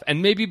stuff.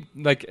 And maybe,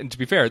 like, and to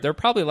be fair, there are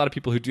probably a lot of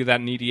people who do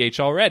that in EDH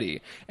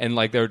already. And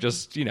like, they're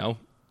just,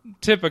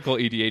 typical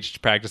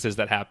EDH practices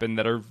that happen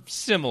that are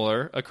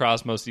similar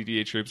across most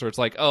EDH groups, where it's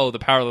like, oh, the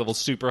power level's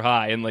super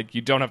high, and like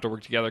you don't have to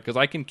work together because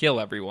I can kill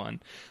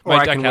everyone. Or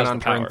I can win on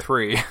turn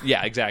 3.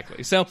 Yeah,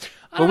 exactly. So,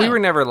 we were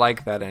never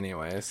like that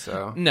anyway.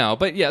 So no,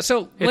 but yeah,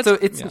 so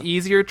it's an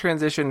easier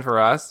transition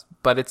for us,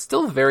 but it's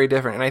still very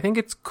different. And I think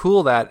it's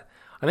cool that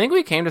I think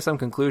we came to some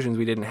conclusions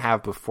we didn't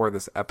have before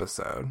this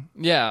episode.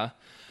 Yeah,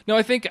 no,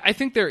 I think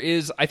there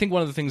is. I think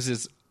one of the things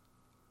is,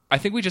 I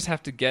think we just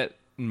have to get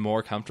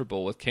more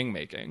comfortable with king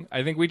making.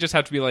 I think we just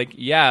have to be like,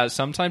 yeah,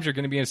 sometimes you're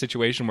going to be in a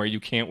situation where you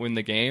can't win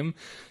the game,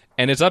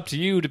 and it's up to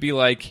you to be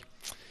like,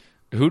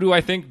 who do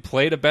I think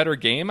played a better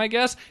game, I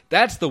guess?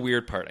 That's the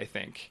weird part, I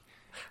think.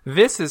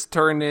 This has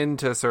turned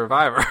into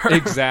Survivor.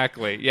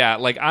 Exactly. Yeah,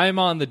 like I'm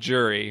on the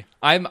jury.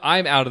 I'm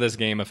out of this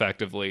game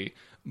effectively,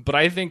 but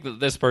I think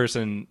that this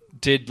person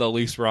did the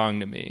least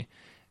wrong to me.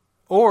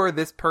 Or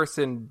this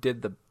person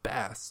did the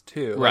best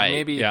too. Right. Like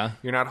maybe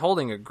you're not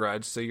holding a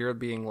grudge, so you're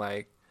being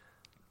like,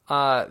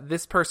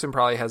 this person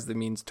probably has the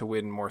means to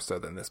win more so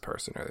than this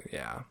person.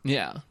 Yeah,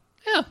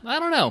 I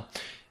don't know.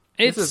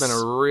 This has been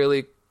a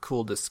really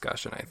cool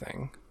discussion, I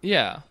think.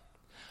 Yeah.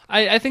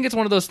 I think it's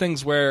one of those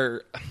things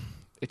where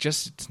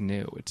it's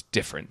new. It's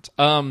different.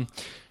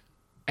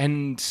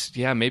 And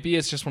yeah, maybe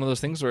it's just one of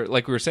those things where,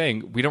 like we were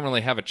saying, we don't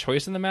really have a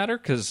choice in the matter,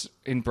 because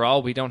in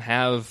Brawl, we don't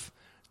have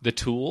the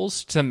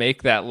tools to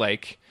make that,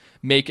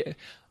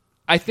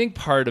 I think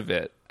part of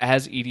it,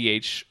 as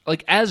EDH,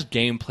 like as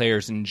game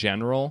players in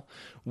general,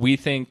 I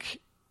think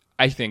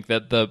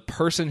that the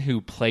person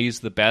who plays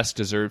the best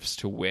deserves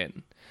to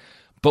win.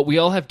 But we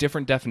all have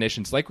different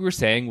definitions. Like we were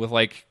saying with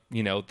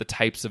the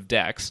types of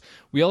decks,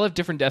 we all have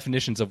different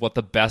definitions of what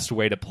the best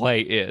way to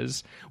play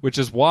is, which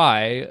is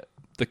why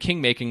the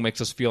king making makes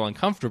us feel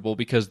uncomfortable,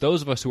 because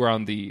those of us who are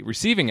on the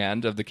receiving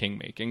end of the king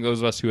making, those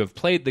of us who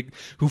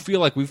feel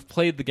like we've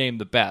played the game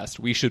the best,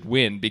 we should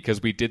win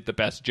because we did the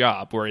best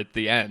job. Where at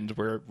the end,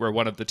 we're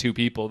one of the two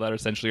people that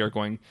essentially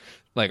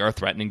are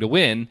threatening to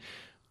win.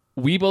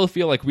 We both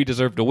feel like we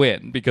deserve to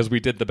win because we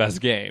did the best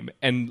game,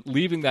 and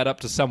leaving that up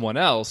to someone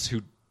else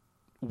who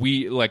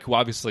who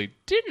obviously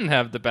didn't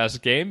have the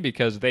best game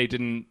because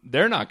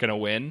they're not going to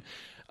win,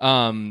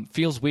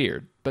 feels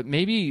weird. But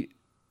maybe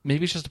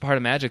it's just a part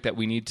of Magic that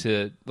we need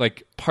to,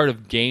 part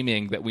of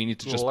gaming that we need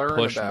to just learn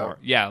push about more.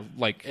 Yeah,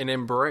 and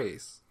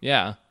embrace.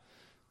 Yeah.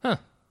 Huh.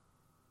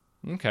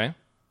 Okay.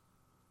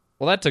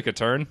 Well, that took a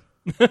turn.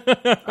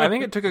 I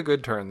think it took a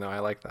good turn, though. I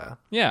like that.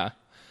 Yeah.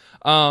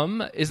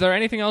 Is there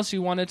anything else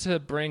you wanted to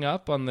bring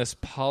up on this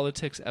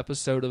politics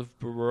episode of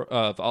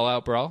All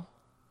Out Brawl?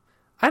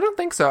 I don't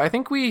think so. I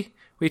think we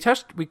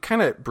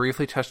kind of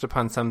briefly touched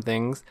upon some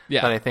things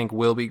that I think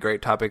will be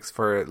great topics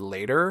for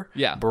later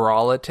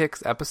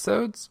Brawlitics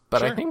episodes. But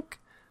sure. I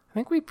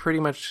think we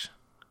pretty much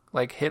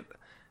hit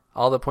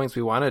all the points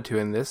we wanted to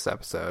in this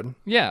episode.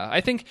 Yeah,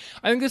 I think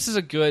this is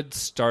a good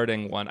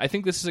starting one. I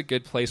think this is a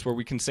good place where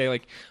we can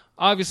say,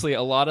 obviously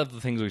a lot of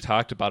the things we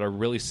talked about are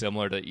really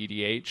similar to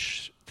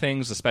EDH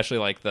things, especially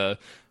like the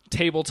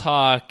table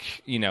talk,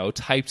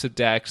 types of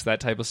decks, that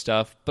type of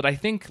stuff. But I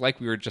think, like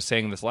we were just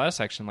saying in this last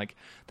section, like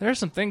there are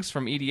some things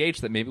from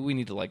EDH that maybe we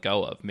need to let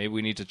go of. Maybe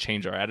we need to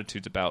change our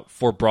attitudes about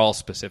for Brawl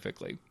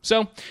specifically.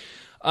 So,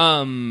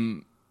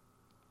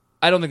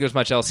 I don't think there's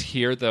much else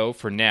here, though,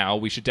 for now.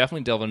 We should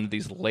definitely delve into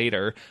these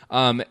later.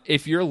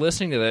 If you're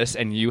listening to this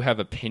and you have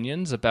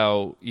opinions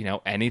about,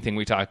 anything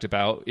we talked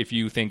about, if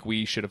you think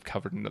we should have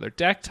covered another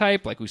deck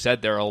type, like we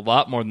said, there are a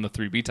lot more than the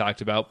 3 we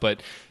talked about,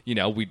 but,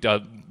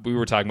 we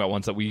were talking about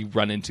ones that we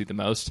run into the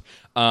most.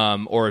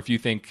 Or if you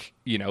think,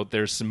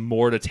 there's some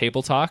more to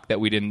table talk that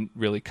we didn't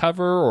really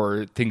cover,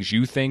 or things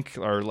you think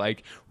are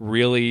like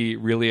really,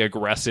 really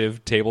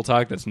aggressive table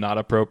talk that's not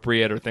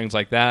appropriate, or things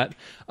like that.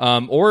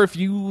 Or if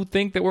you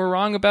think that we're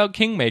wrong about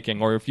king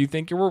making, or if you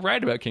think we're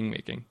right about king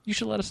making, you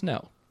should let us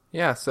know.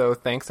 Yeah, so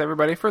thanks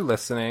everybody for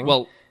listening.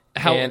 Well,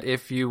 and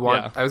if you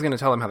want, I was going to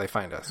tell them how they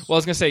find us. Well, I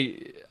was going to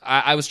say,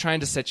 I was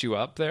trying to set you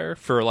up there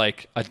for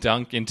like a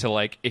dunk into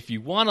like, if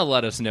you want to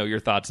let us know your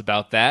thoughts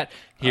about that,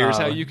 here's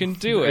how you can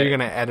do it. Are you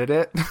going to edit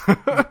it?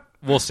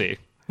 We'll see.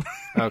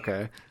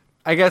 Okay.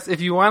 I guess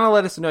if you want to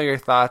let us know your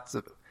thoughts,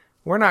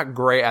 we're not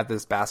great at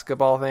this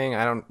basketball thing.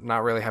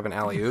 Not really have an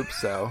alley-oop,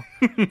 so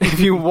if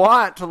you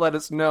want to let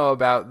us know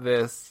about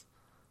this,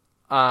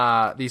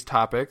 these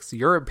topics,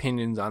 your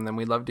opinions on them,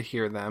 we'd love to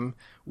hear them.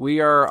 We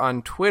are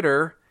on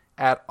Twitter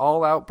at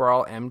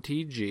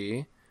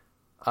AllOutBrawlMTG,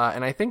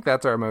 and I think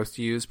that's our most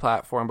used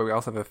platform, but we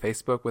also have a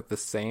Facebook with the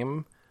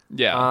same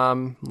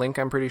link,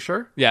 I'm pretty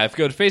sure. Yeah, if you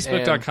go to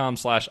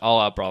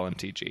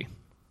facebook.com/AllOutBrawlMTG.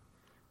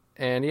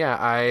 And yeah,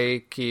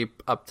 I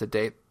keep up to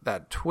date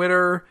that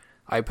Twitter.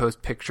 I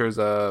post pictures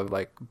of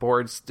like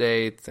board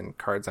states and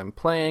cards I'm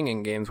playing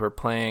and games we're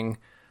playing.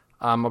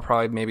 I'll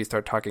probably maybe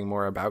start talking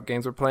more about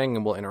games we're playing,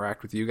 and we'll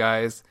interact with you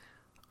guys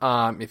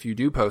if you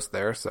do post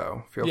there,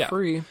 so feel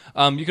free.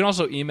 You can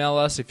also email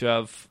us if you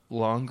have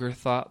longer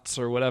thoughts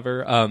or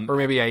whatever. Or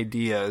maybe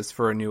ideas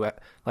for a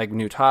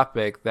new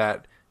topic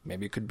that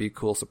maybe could be a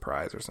cool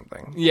surprise or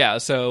something. Yeah,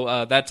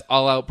 so that's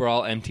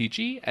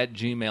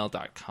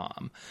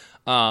alloutbrawlmtg@gmail.com.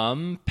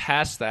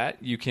 Past that,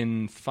 you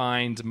can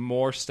find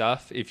more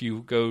stuff. If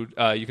you go,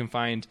 you can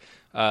find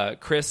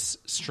Chris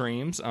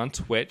streams on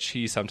Twitch.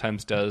 He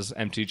sometimes does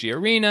MTG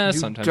Arena.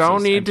 Sometimes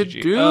don't need MTGO.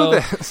 to do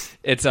this.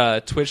 It's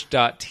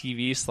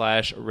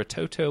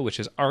twitch.tv/Retoto, which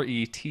is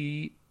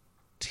RETTOTO.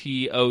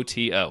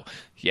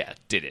 Yeah,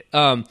 did it.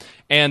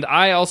 And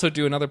I also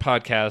do another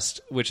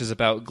podcast, which is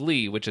about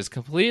Glee, which is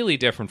completely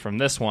different from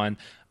this one.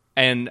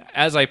 And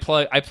as I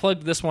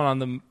plugged this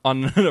one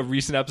on a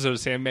recent episode of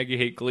Sam Maggie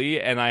Hate Glee,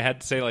 and I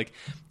had to say, like,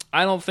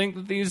 I don't think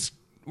that these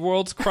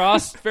worlds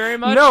cross very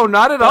much. No,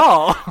 not at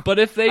all. But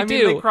if they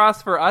do, they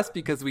cross for us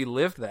because we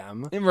live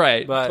them,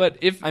 right? But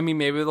if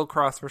maybe they'll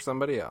cross for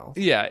somebody else.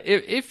 Yeah,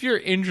 if you're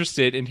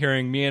interested in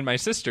hearing me and my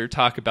sister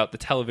talk about the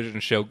television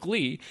show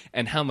Glee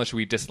and how much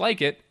we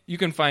dislike it, you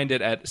can find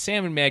it at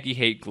Sam and Maggie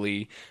Hate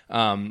Glee,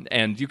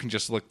 and you can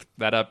just look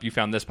that up. You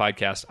found this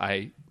podcast.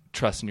 I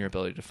trust in your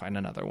ability to find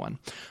another one.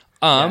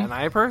 And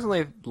I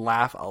personally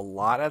laugh a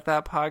lot at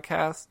that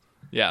podcast.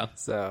 Yeah.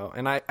 So,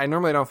 and I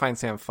normally don't find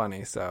Sam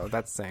funny, so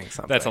that's saying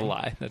something. That's a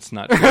lie. That's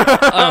not true.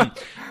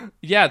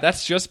 Yeah,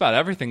 that's just about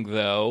everything,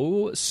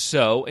 though.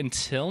 So,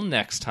 until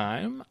next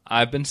time,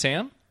 I've been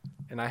Sam.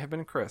 And I have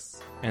been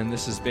Chris. And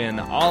this has been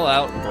All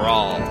Out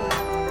Brawl.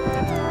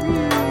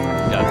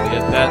 Got to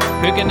get that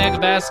pick an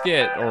egg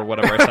basket, or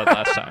whatever I said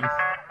last time.